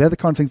 disco. They're the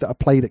kind of things that are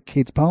played at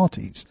kids'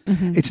 parties.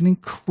 Mm-hmm. It's an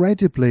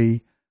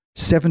incredibly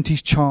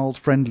 70s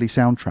child-friendly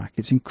soundtrack.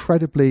 It's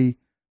incredibly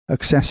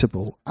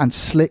accessible and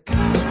slick.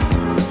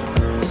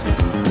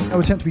 No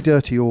attempt to be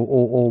dirty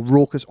or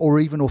raucous or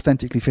even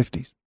authentically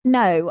 50s.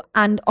 No,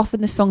 and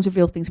often the songs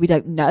reveal things we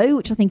don't know,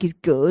 which I think is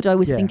good. I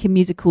always think in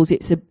musicals,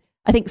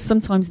 I think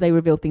sometimes they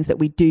reveal things that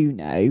we do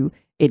know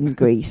in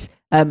Greece.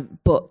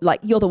 But like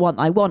You're the One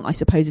I Want, I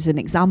suppose, is an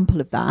example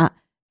of that.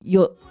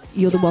 You're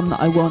the one that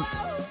I want.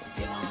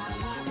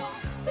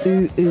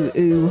 Ooh, ooh,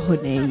 ooh,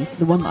 honey.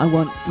 The one that I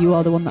want. You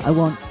are the one that I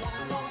want.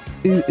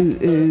 Ooh,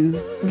 ooh, ooh.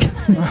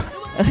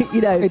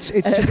 You know, it's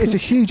a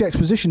huge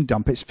exposition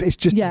dump. It's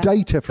just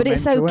data from but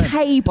it's end to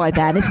okay end. by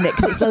then, isn't it?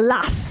 Because it's the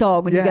last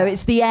song, and you go,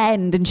 it's the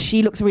end, and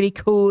she looks really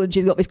cool, and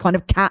she's got this kind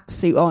of cat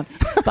suit on.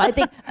 But I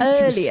think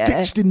earlier, she was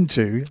stitched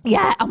into.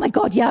 Yeah. Oh my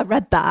God. Yeah, I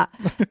read that.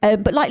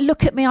 But like,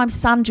 Look at Me, I'm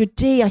Sandra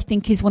Dee, I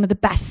think is one of the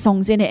best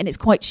songs in it, and it's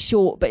quite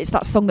short, but it's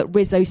that song that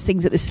Rizzo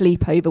sings at the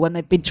sleepover when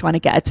they've been trying to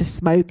get her to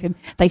smoke, and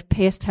they've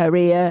pierced her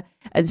ear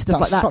and stuff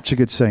like that. That's such a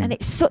good scene. And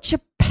it's such a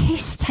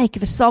piss take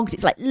of a song.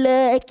 It's like,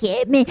 look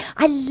at me.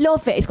 I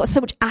love it. It's got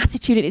so much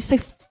attitude and it's so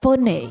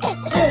funny.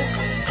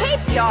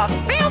 Keep your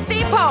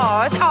filthy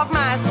paws off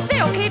my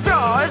silky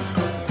drawers.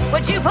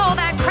 Would you pull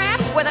that crap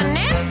with a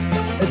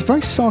net? It's a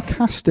very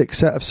sarcastic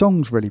set of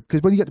songs, really,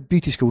 because when you get to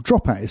Beauty School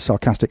Dropout, it's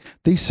sarcastic.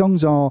 These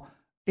songs are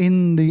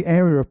in the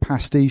area of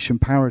pastiche and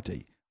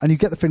parody, and you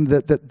get the feeling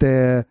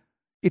that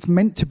it's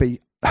meant to be.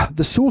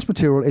 The source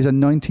material is a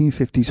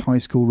 1950s high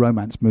school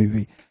romance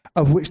movie,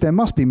 of which there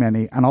must be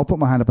many, and I'll put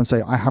my hand up and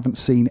say I haven't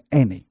seen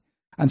any.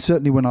 And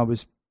certainly when I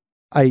was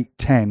 8,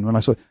 10, when I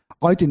saw it,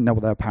 I didn't know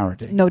what they were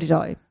parodying. No, did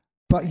I.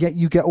 But yet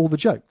you get all the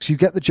jokes. You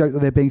get the joke that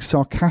they're being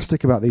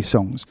sarcastic about these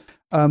songs.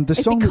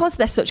 It's because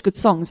they're such good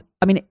songs.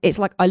 I mean, it's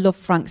like I love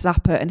Frank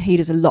Zappa, and he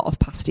does a lot of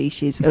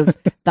pastiches of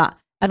that.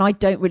 And I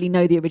don't really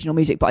know the original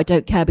music, but I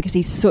don't care because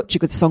he's such a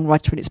good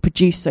songwriter and it's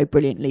produced so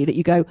brilliantly that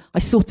you go, I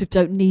sort of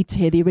don't need to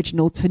hear the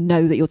original to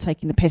know that you're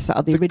taking the piss out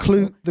of the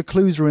original. The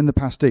clues are in the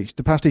pastiche.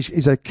 The pastiche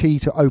is a key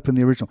to open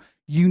the original.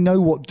 You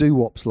know what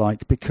doo-wop's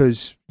like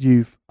because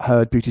you've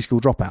heard Beauty School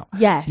Dropout.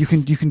 Yes.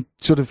 You can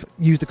sort of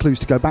use the clues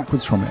to go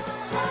backwards from it.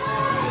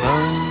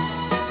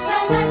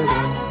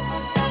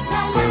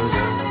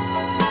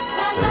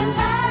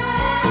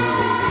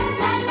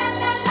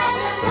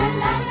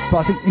 But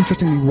I think,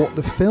 interestingly, what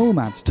the film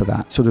adds to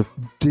that sort of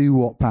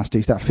doo-wop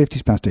pastiche, that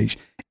 50s pastiche,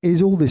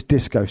 is all this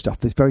disco stuff,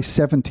 this very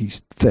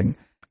 70s thing.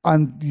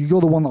 And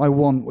You're the One That I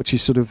Want, which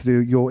is sort of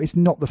it's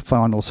not the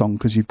final song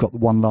because you've got the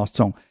one last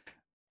song.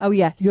 Oh,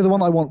 yes. You're the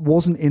One I Want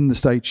wasn't in the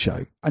stage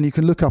show. And you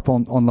can look up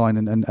online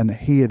and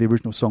hear the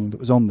original song that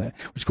was on there,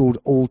 which is called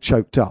All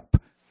Choked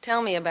Up.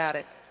 Tell me about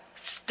it,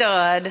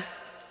 stud.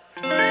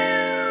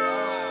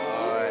 Hey,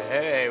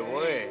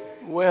 wait.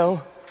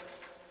 Well,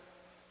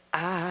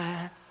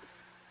 I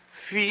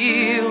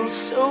feel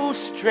so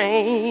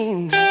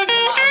strange. Hey,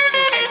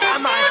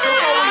 come on, so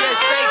go you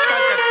say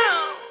something.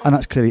 And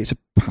that's clearly, it's a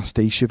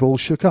pastiche of All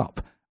Shook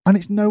Up. And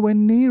it's nowhere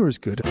near as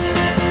good.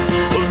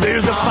 Well,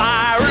 there's a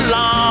fire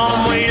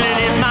alarm wailing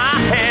in my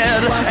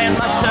head, and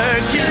my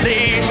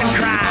circulation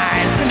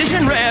cries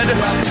condition red.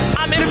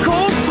 I'm in a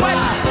cold sweat,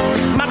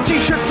 my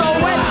t-shirt's all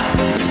wet.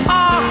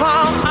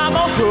 I'm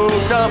all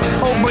choked up.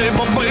 Oh,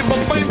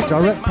 baby.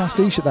 Direct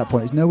pastiche at that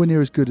point is nowhere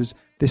near as good as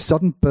this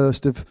sudden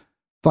burst of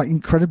like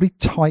incredibly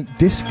tight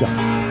disco.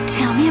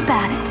 Tell me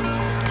about it,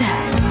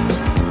 stud.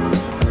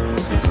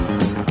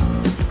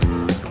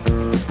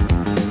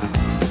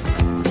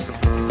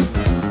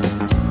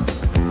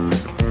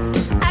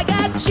 I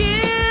got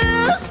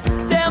chills,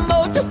 they're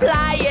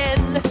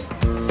multiplying,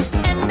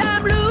 and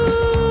I'm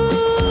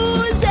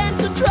losing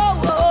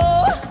control.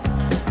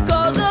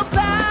 'Cause the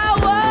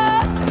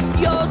power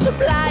you're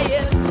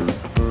supplying,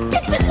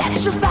 it's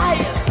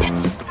electrifying.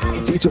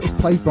 It's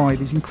played by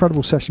these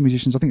incredible session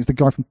musicians. I think it's the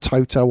guy from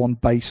Toto on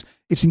bass.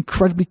 It's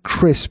incredibly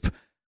crisp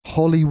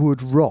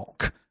Hollywood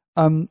rock.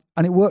 And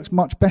it works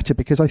much better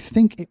because I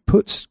think it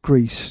puts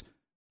Grease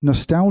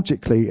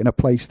nostalgically in a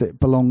place that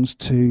belongs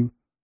to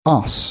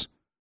us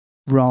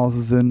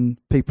rather than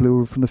people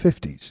who are from the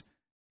 50s.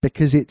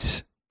 Because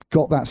it's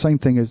got that same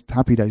thing as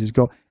Happy Days has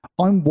got.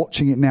 I'm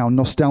watching it now,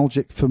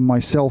 nostalgic for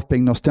myself,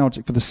 being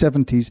nostalgic for the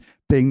 70s,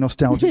 being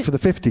nostalgic for the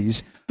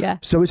 50s. Yeah.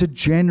 So it's a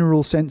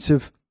general sense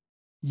of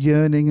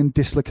yearning and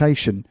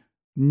dislocation,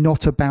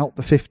 not about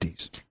the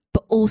 50s.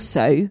 But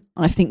also,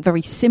 I think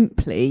very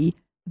simply,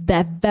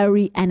 they're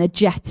very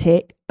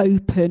energetic,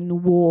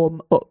 open, warm,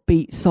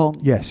 upbeat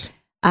songs. Yes.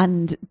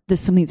 And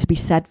there's something to be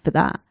said for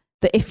that.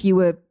 That if you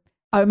were...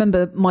 I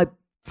remember my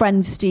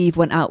friend Steve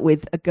went out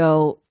with a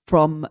girl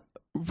from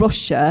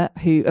Russia,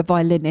 a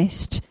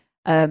violinist,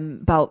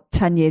 about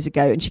 10 years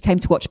ago, and she came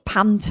to watch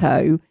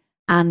Panto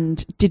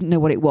and didn't know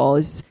what it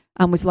was.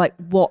 And was like,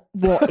 what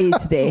is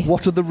this?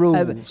 What are the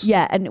rules?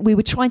 Yeah, and we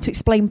were trying to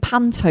explain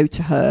Panto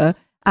to her,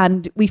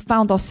 and we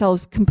found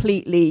ourselves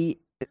completely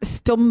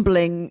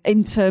stumbling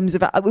in terms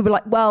of... We were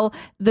like, well,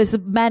 there's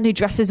men who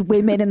dress as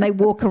women and they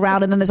walk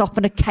around, and then there's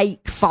often a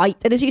cake fight.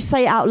 And as you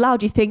say it out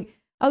loud, you think,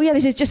 oh yeah,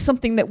 this is just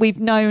something that we've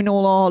known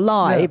all our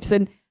lives. Yeah.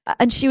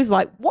 And she was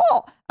like,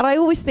 what? And I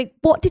always think,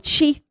 what did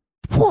she think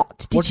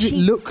like?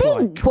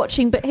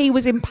 Watching? But he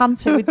was in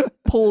Panto with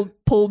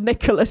Paul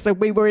Nicholas, and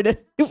we were in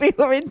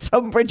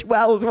Tunbridge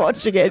Wells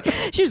watching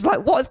it. She was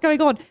like, what's going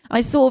on? And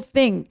I sort of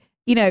think,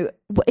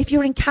 if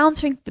you're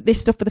encountering this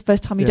stuff for the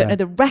first time, you don't know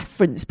the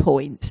reference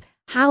points.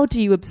 How do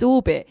you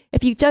absorb it?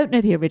 If you don't know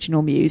the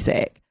original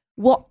music,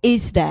 what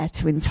is there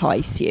to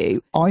entice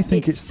you? I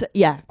think it's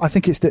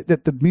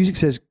that the music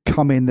says,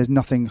 come in, there's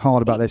nothing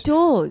hard about this. It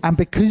does. And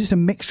because it's a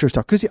mixture of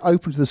stuff, because it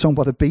opens with a song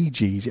by the Bee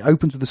Gees, it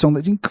opens with a song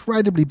that's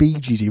incredibly Bee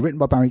Geesy, written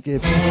by Barry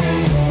Gibb.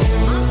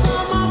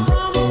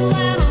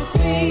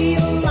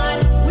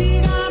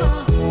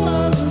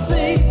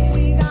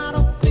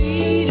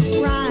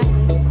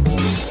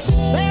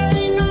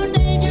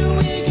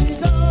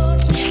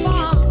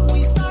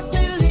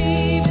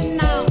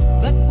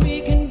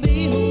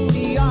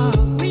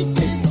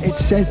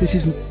 Says this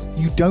isn't,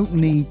 you don't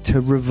need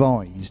to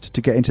revise to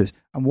get into this.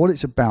 And what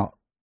it's about,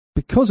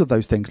 because of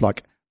those things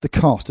like the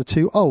cast are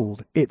too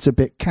old, it's a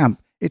bit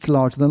camp, it's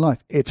larger than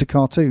life, it's a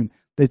cartoon,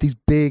 there's these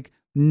big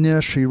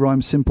nursery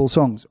rhyme simple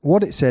songs.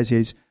 What it says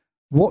is,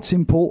 what's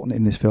important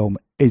in this film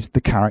is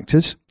the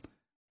characters,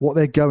 what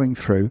they're going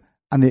through,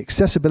 and the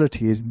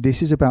accessibility is,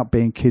 this is about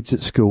being kids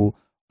at school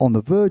on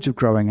the verge of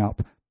growing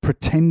up,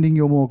 pretending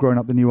you're more grown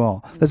up than you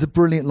are. There's a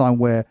brilliant line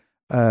where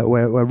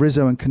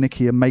Rizzo and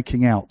Kaneki are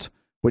making out,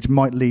 which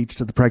might lead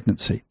to the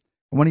pregnancy.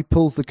 And when he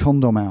pulls the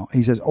condom out,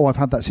 he says, oh, I've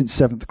had that since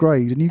 7th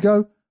grade. And you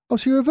go, oh,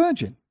 so you're a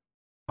virgin.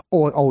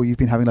 Or, oh, you've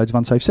been having loads of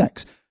unsafe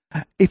sex.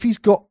 If he's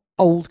got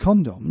old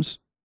condoms,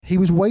 he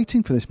was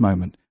waiting for this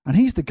moment. And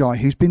he's the guy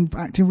who's been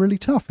acting really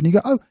tough. And you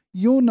go, oh,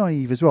 you're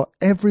naive as well.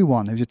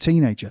 Everyone who's a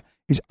teenager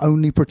is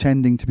only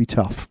pretending to be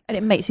tough. And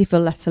it makes you feel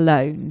less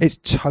alone. It's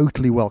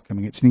totally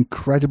welcoming. It's an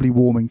incredibly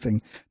warming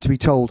thing to be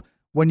told.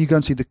 When you go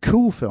and see the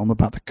cool film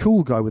about the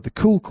cool guy with the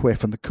cool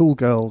quiff and the cool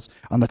girls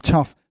and the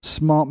tough,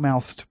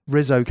 smart-mouthed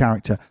Rizzo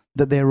character,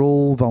 that they're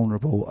all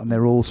vulnerable and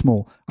they're all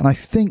small. And I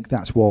think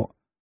that's what,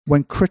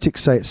 when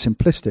critics say it's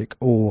simplistic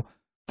or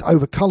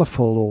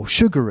over-colourful or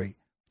sugary,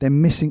 they're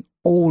missing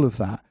all of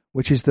that,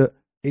 which is that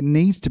it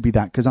needs to be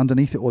that, because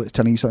underneath it all it's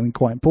telling you something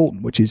quite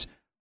important, which is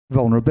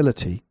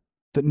vulnerability,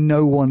 that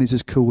no one is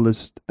as cool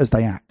as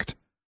they act.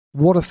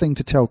 What a thing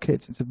to tell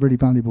kids. It's a really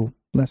valuable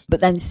lesson.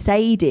 But then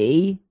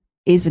Sadie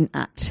isn't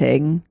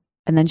acting,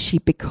 and then she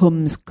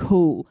becomes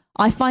cool.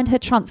 I find her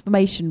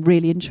transformation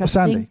really interesting.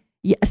 Sandy?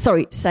 Yeah,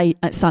 sorry,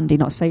 Sandy,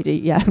 not Sadie.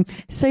 Yeah,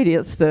 Sadie.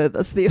 That's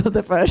the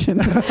other version.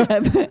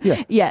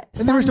 Yeah.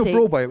 In the original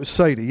Broadway, it was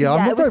Sadie. Yeah,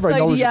 I'm not very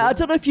knowledgeable. Yeah, I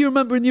don't know if you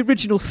remember in the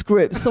original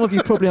script. Some of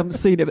you probably haven't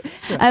seen it.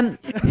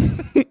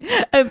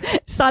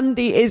 But,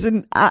 Sandy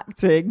isn't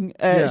acting.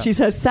 She's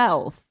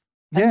herself.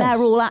 And they're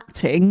all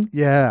acting.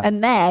 Yeah.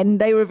 And then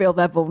they reveal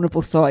their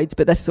vulnerable sides,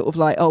 but they're sort of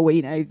like, oh, well,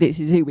 you know, this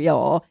is who we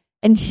are.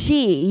 And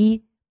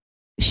she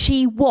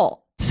what?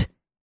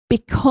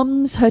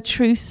 Becomes her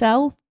true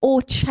self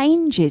or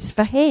changes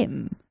for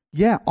him.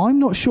 Yeah, I'm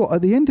not sure.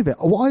 At the end of it,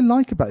 what I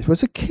like about this was,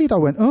 as a kid, I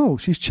went, oh,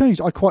 she's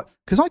changed.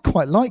 Because I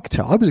quite liked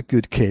her. I was a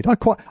good kid. I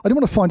didn't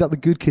want to find out the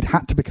good kid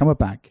had to become a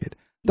bad kid.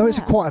 Though it's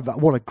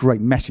what a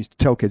great message to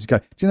tell kids. Go,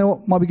 do you know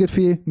what might be good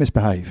for you?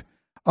 Misbehave.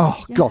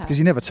 Oh, God, because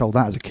you never told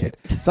that as a kid.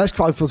 So that's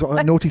quite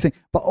a naughty thing.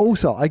 But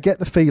also, I get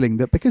the feeling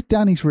that because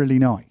Danny's really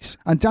nice,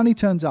 and Danny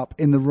turns up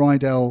in the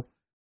Rydell,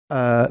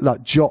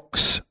 like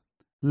Jocks,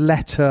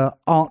 Letter,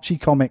 Archie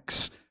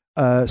Comics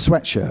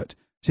sweatshirt.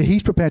 So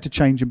he's prepared to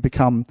change and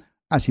become,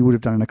 as he would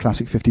have done in a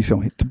classic 50s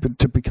film,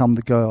 to become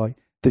the guy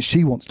that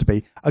she wants to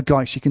be, a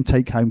guy she can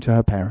take home to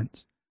her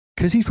parents.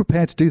 Because he's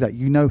prepared to do that,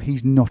 you know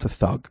he's not a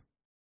thug.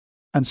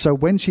 And so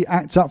when she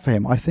acts up for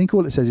him, I think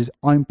all it says is,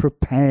 I'm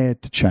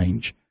prepared to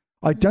change.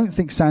 I don't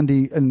think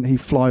Sandy and he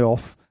fly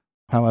off,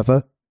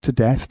 however, to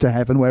death, to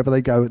heaven, wherever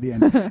they go at the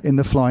end, in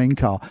the flying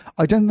car.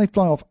 I don't think they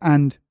fly off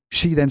and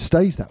she then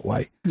stays that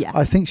way. Yeah.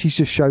 I think she's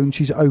just shown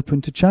she's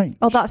open to change.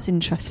 Oh, that's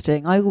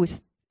interesting. I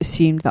always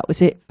assumed that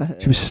was it for her.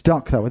 She was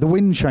stuck that way. The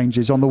wind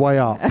changes on the way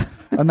up,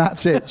 and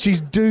that's it.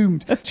 She's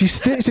doomed. She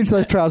sticks into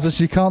those trousers.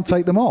 She can't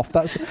take them off.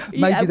 That's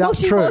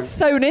she true. Was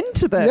sewn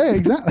into them. Yeah,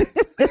 exactly.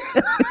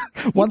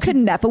 You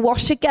can never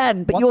wash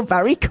again, but you're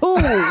very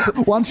cool.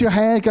 Once your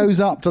hair goes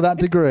up to that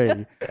degree,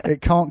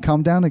 it can't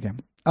come down again.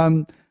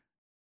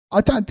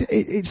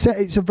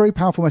 It's a very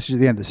powerful message at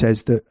the end that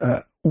says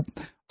that.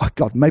 Oh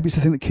God, maybe it's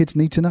the thing that kids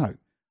need to know.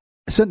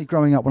 Certainly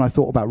growing up, when I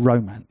thought about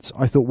romance,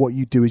 I thought what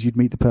you'd do is you'd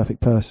meet the perfect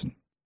person.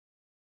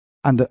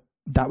 And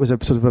that was a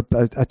sort of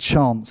a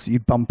chance that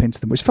you'd bump into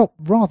them, which felt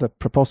rather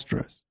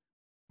preposterous.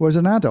 Whereas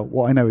an adult,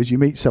 what I know is you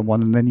meet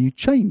someone and then you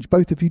change,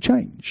 both of you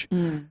change.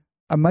 And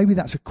maybe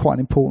that's quite an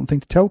important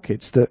thing to tell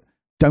kids, that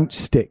don't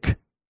stick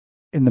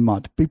in the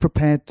mud. Be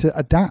prepared to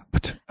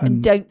adapt.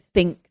 And don't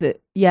think that,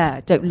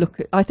 don't look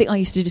at, I think I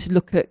used to just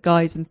look at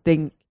guys and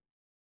think,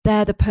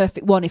 they're the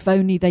perfect one if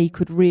only they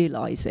could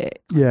realise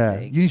it. Yeah,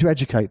 you need to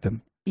educate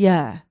them.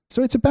 Yeah.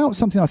 So it's about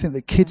something I think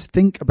that kids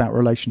think about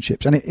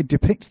relationships, and it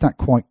depicts that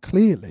quite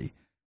clearly,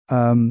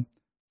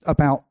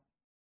 about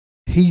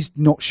he's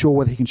not sure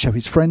whether he can show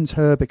his friends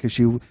her because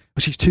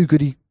she's too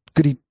goody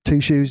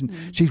two-shoes, and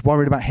she's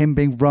worried about him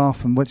being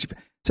rough.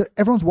 So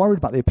everyone's worried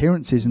about the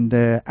appearances and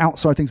their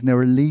outside things and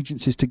their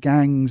allegiances to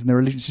gangs and their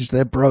allegiances to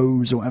their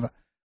bros or whatever,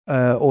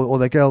 or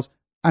their girls.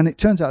 And it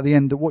turns out at the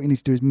end that what you need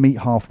to do is meet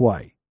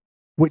halfway,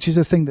 which is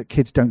a thing that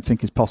kids don't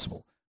think is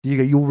possible.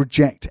 You'll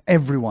reject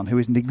everyone who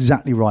isn't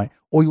exactly right,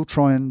 or you'll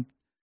try and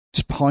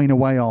just pine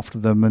away after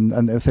them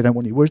and if they don't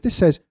want you. Whereas this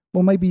says,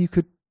 well, maybe you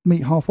could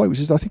meet halfway,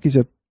 which I think is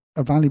a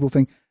valuable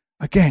thing.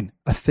 Again,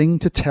 a thing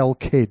to tell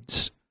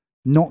kids,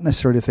 not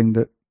necessarily a thing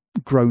that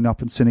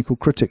grown-up and cynical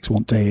critics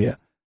want to hear,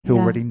 who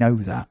already know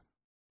that.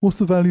 What's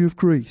the value of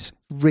Grease?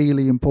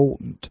 Really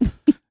important.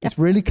 It's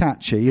really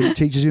catchy, and it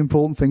teaches you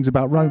important things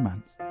about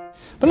romance.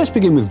 But let's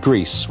begin with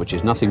Grease, which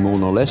is nothing more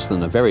nor less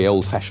than a very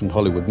old-fashioned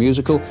Hollywood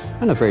musical,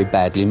 and a very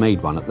badly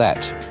made one at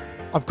that.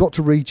 I've got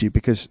to read you,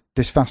 because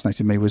this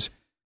fascinated me, was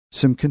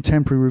some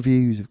contemporary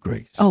reviews of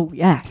Grease. Oh,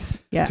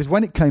 yes. Yeah. Because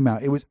when it came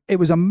out, it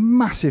was a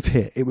massive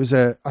hit. It was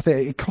I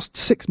think it cost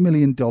 $6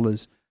 million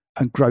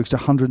and grossed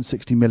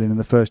 $160 million in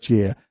the first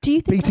year. Do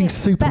you think beating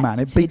Superman?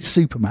 It beat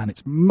Superman.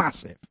 It's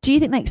massive. Do you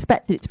think they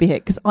expected it to be a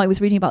hit? Because I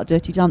was reading about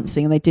Dirty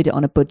Dancing, and they did it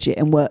on a budget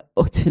and were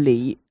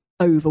utterly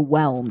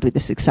overwhelmed with the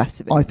success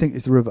of it. I think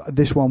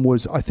this one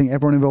was. I think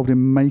everyone involved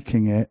in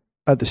making it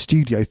at the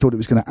studio thought it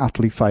was going to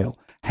utterly fail.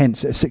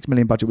 Hence, a $6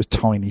 million budget was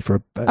tiny for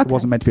it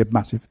wasn't meant to be a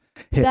massive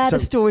hit. They're the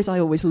stories I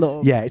always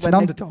love. Yeah, it's an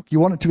underdog. You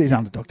want it to be an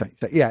underdog, don't you?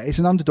 So, yeah, it's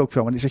an underdog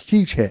film, and it's a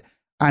huge hit,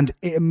 and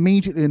it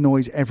immediately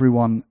annoys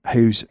everyone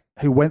who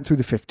went through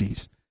the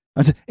 50s.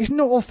 And said, it's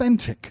not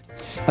authentic.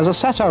 As a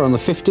satire on the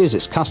 50s,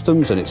 its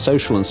customs and its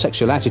social and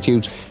sexual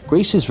attitudes,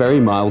 Grease is very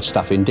mild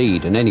stuff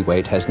indeed, and anyway,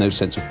 it has no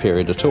sense of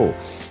period at all.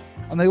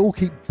 And they all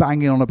keep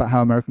banging on about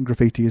how American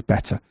Graffiti is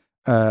better,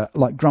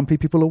 like grumpy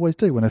people always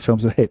do when a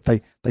film's a hit.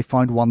 They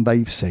find one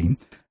they've seen.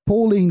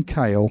 Pauline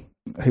Kael,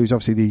 who's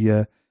obviously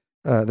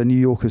the New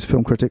Yorker's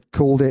film critic,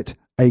 called it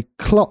a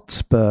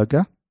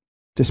Klotzburger,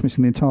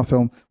 dismissing the entire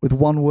film with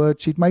one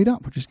word she'd made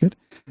up, which is good.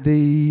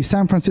 The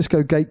San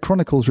Francisco Gate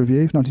Chronicles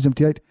review,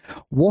 1978.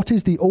 What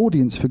is the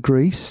audience for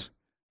Grease?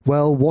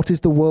 Well, what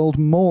is the world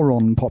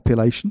moron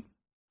population?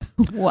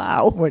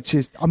 Wow. Which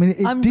is, I mean,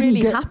 I'm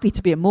really happy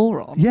to be a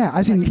moron. Yeah,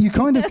 as in, you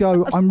kind of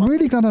go, I'm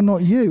really glad I'm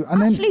not you.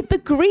 And actually,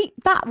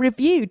 that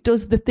review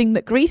does the thing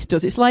that Grease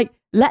does. It's like,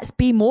 let's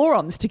be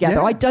morons together.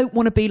 Yeah. I don't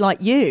want to be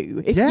like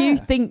you. If you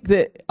think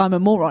that I'm a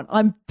moron,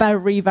 I'm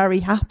very, very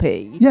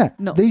happy. Yeah,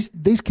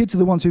 these kids are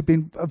the ones who've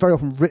been very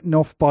often written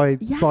off by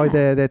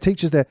their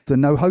teachers. They're the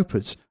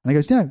no-hopers. And he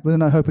goes, yeah, we're the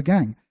no-hoper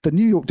gang. The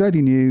New York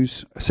Daily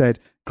News said,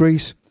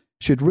 Grease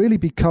should really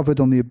be covered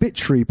on the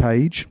obituary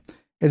page.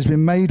 It has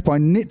been made by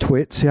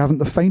nitwits who haven't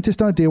the faintest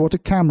idea what a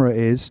camera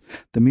is.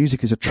 The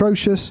music is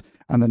atrocious,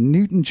 and the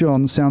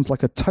Newton-John sounds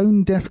like a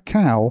tone-deaf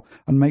cow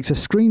and makes a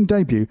screen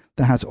debut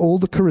that has all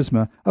the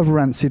charisma of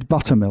rancid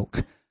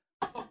buttermilk.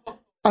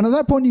 And at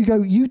that point you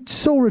go, you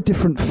saw a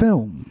different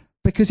film,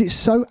 because it's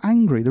so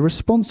angry. The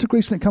response to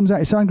Grease when it comes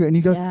out is so angry, and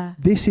you go,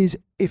 this is,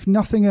 if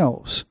nothing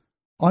else,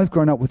 I've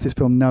grown up with this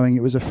film knowing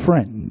it was a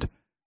friend,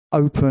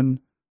 open,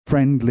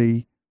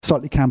 friendly,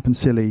 slightly camp and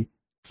silly,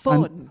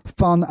 fun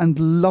and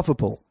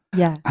lovable.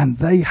 Yeah. And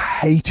they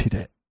hated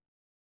it.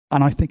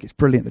 And I think it's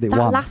brilliant that it won.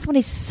 That last one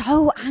is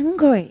so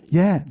angry.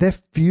 Yeah, they're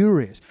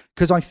furious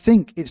because I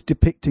think it's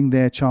depicting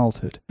their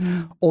childhood,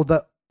 or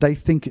that they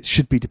think it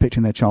should be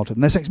depicting their childhood.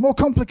 And they're saying it's more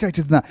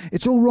complicated than that.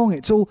 It's all wrong.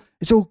 It's all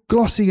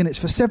glossy and it's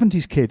for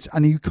 70s kids.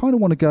 And you kind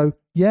of want to go,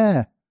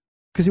 yeah,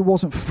 because it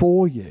wasn't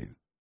for you.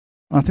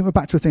 And I think we're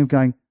back to a thing of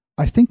going,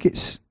 I think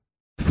it's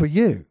for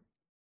you.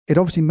 It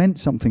obviously meant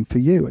something for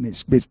you, and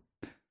it's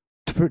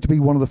for it to be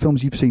one of the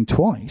films you've seen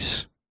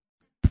twice.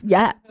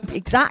 Yeah,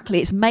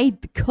 exactly. It's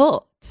made the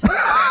cut.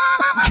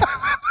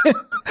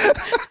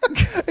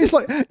 It's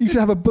like you could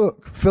have a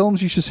book,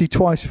 films you should see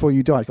twice before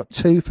you die. It's got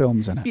 2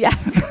 films in it. Yeah,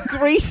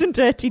 Grease and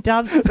Dirty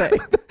Dancing.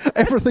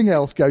 Everything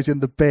else goes in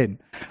the bin.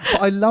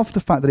 But I love the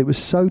fact that it was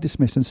so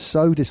dismissed and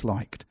so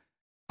disliked.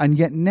 And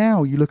yet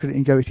now you look at it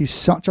and go, it is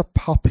such a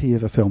puppy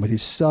of a film. It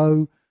is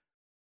so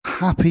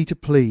happy to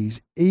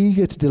please,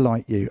 eager to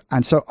delight you,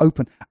 and so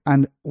open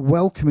and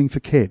welcoming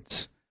for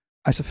kids.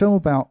 It's a film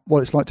about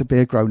what it's like to be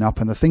a grown-up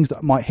and the things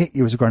that might hit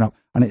you as a grown-up.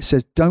 And it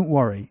says, don't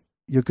worry,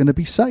 you're going to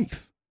be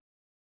safe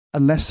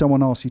unless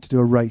someone asks you to do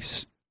a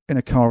race in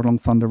a car along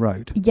Thunder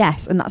Road.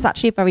 Yes, and that's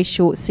actually a very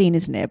short scene,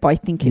 isn't it? But I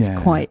think it's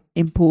quite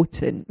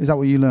important. Is that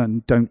what you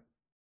learn?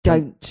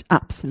 Don't,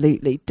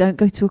 absolutely. Don't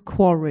go to a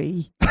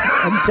quarry.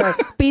 And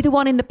don't be the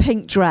one in the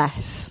pink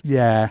dress.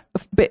 Yeah.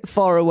 A bit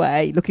far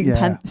away, looking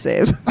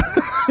pensive.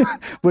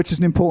 Which is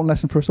an important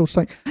lesson for us all to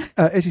take.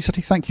 Isy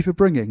Suttie, thank you for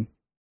bringing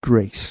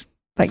Grease.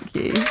 Thank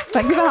you.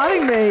 Thank you for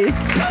having me.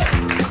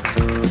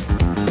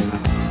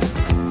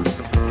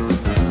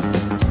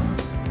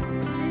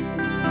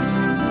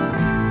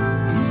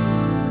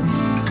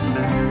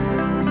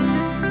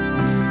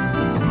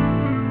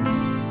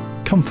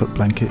 Comfort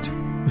Blanket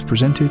was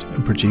presented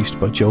and produced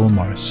by Joel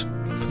Morris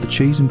for the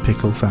Cheese and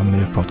Pickle family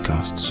of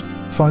podcasts.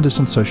 Find us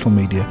on social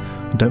media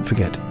and don't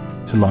forget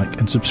to like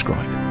and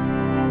subscribe.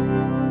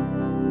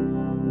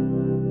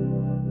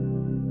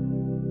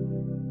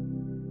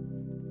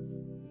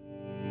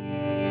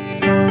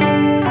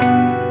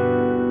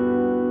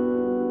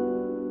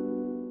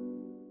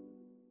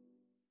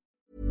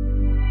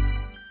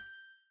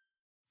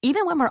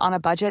 Even when we're on a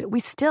budget,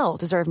 we still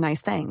deserve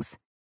nice things.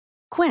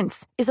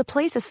 Quince is a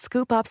place to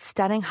scoop up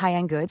stunning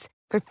high-end goods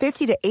for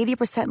 50 to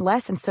 80%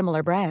 less than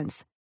similar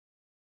brands.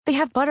 They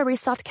have buttery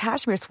soft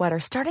cashmere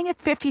sweaters starting at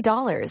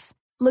 $50,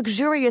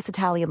 luxurious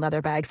Italian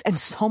leather bags, and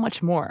so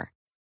much more.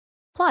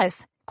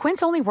 Plus,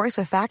 Quince only works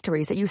with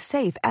factories that use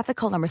safe,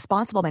 ethical, and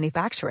responsible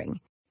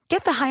manufacturing.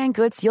 Get the high-end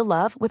goods you'll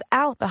love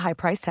without the high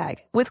price tag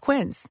with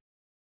Quince.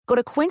 Go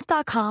to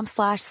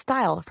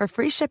quince.com/style for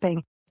free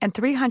shipping and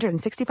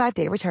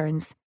 365-day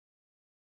returns.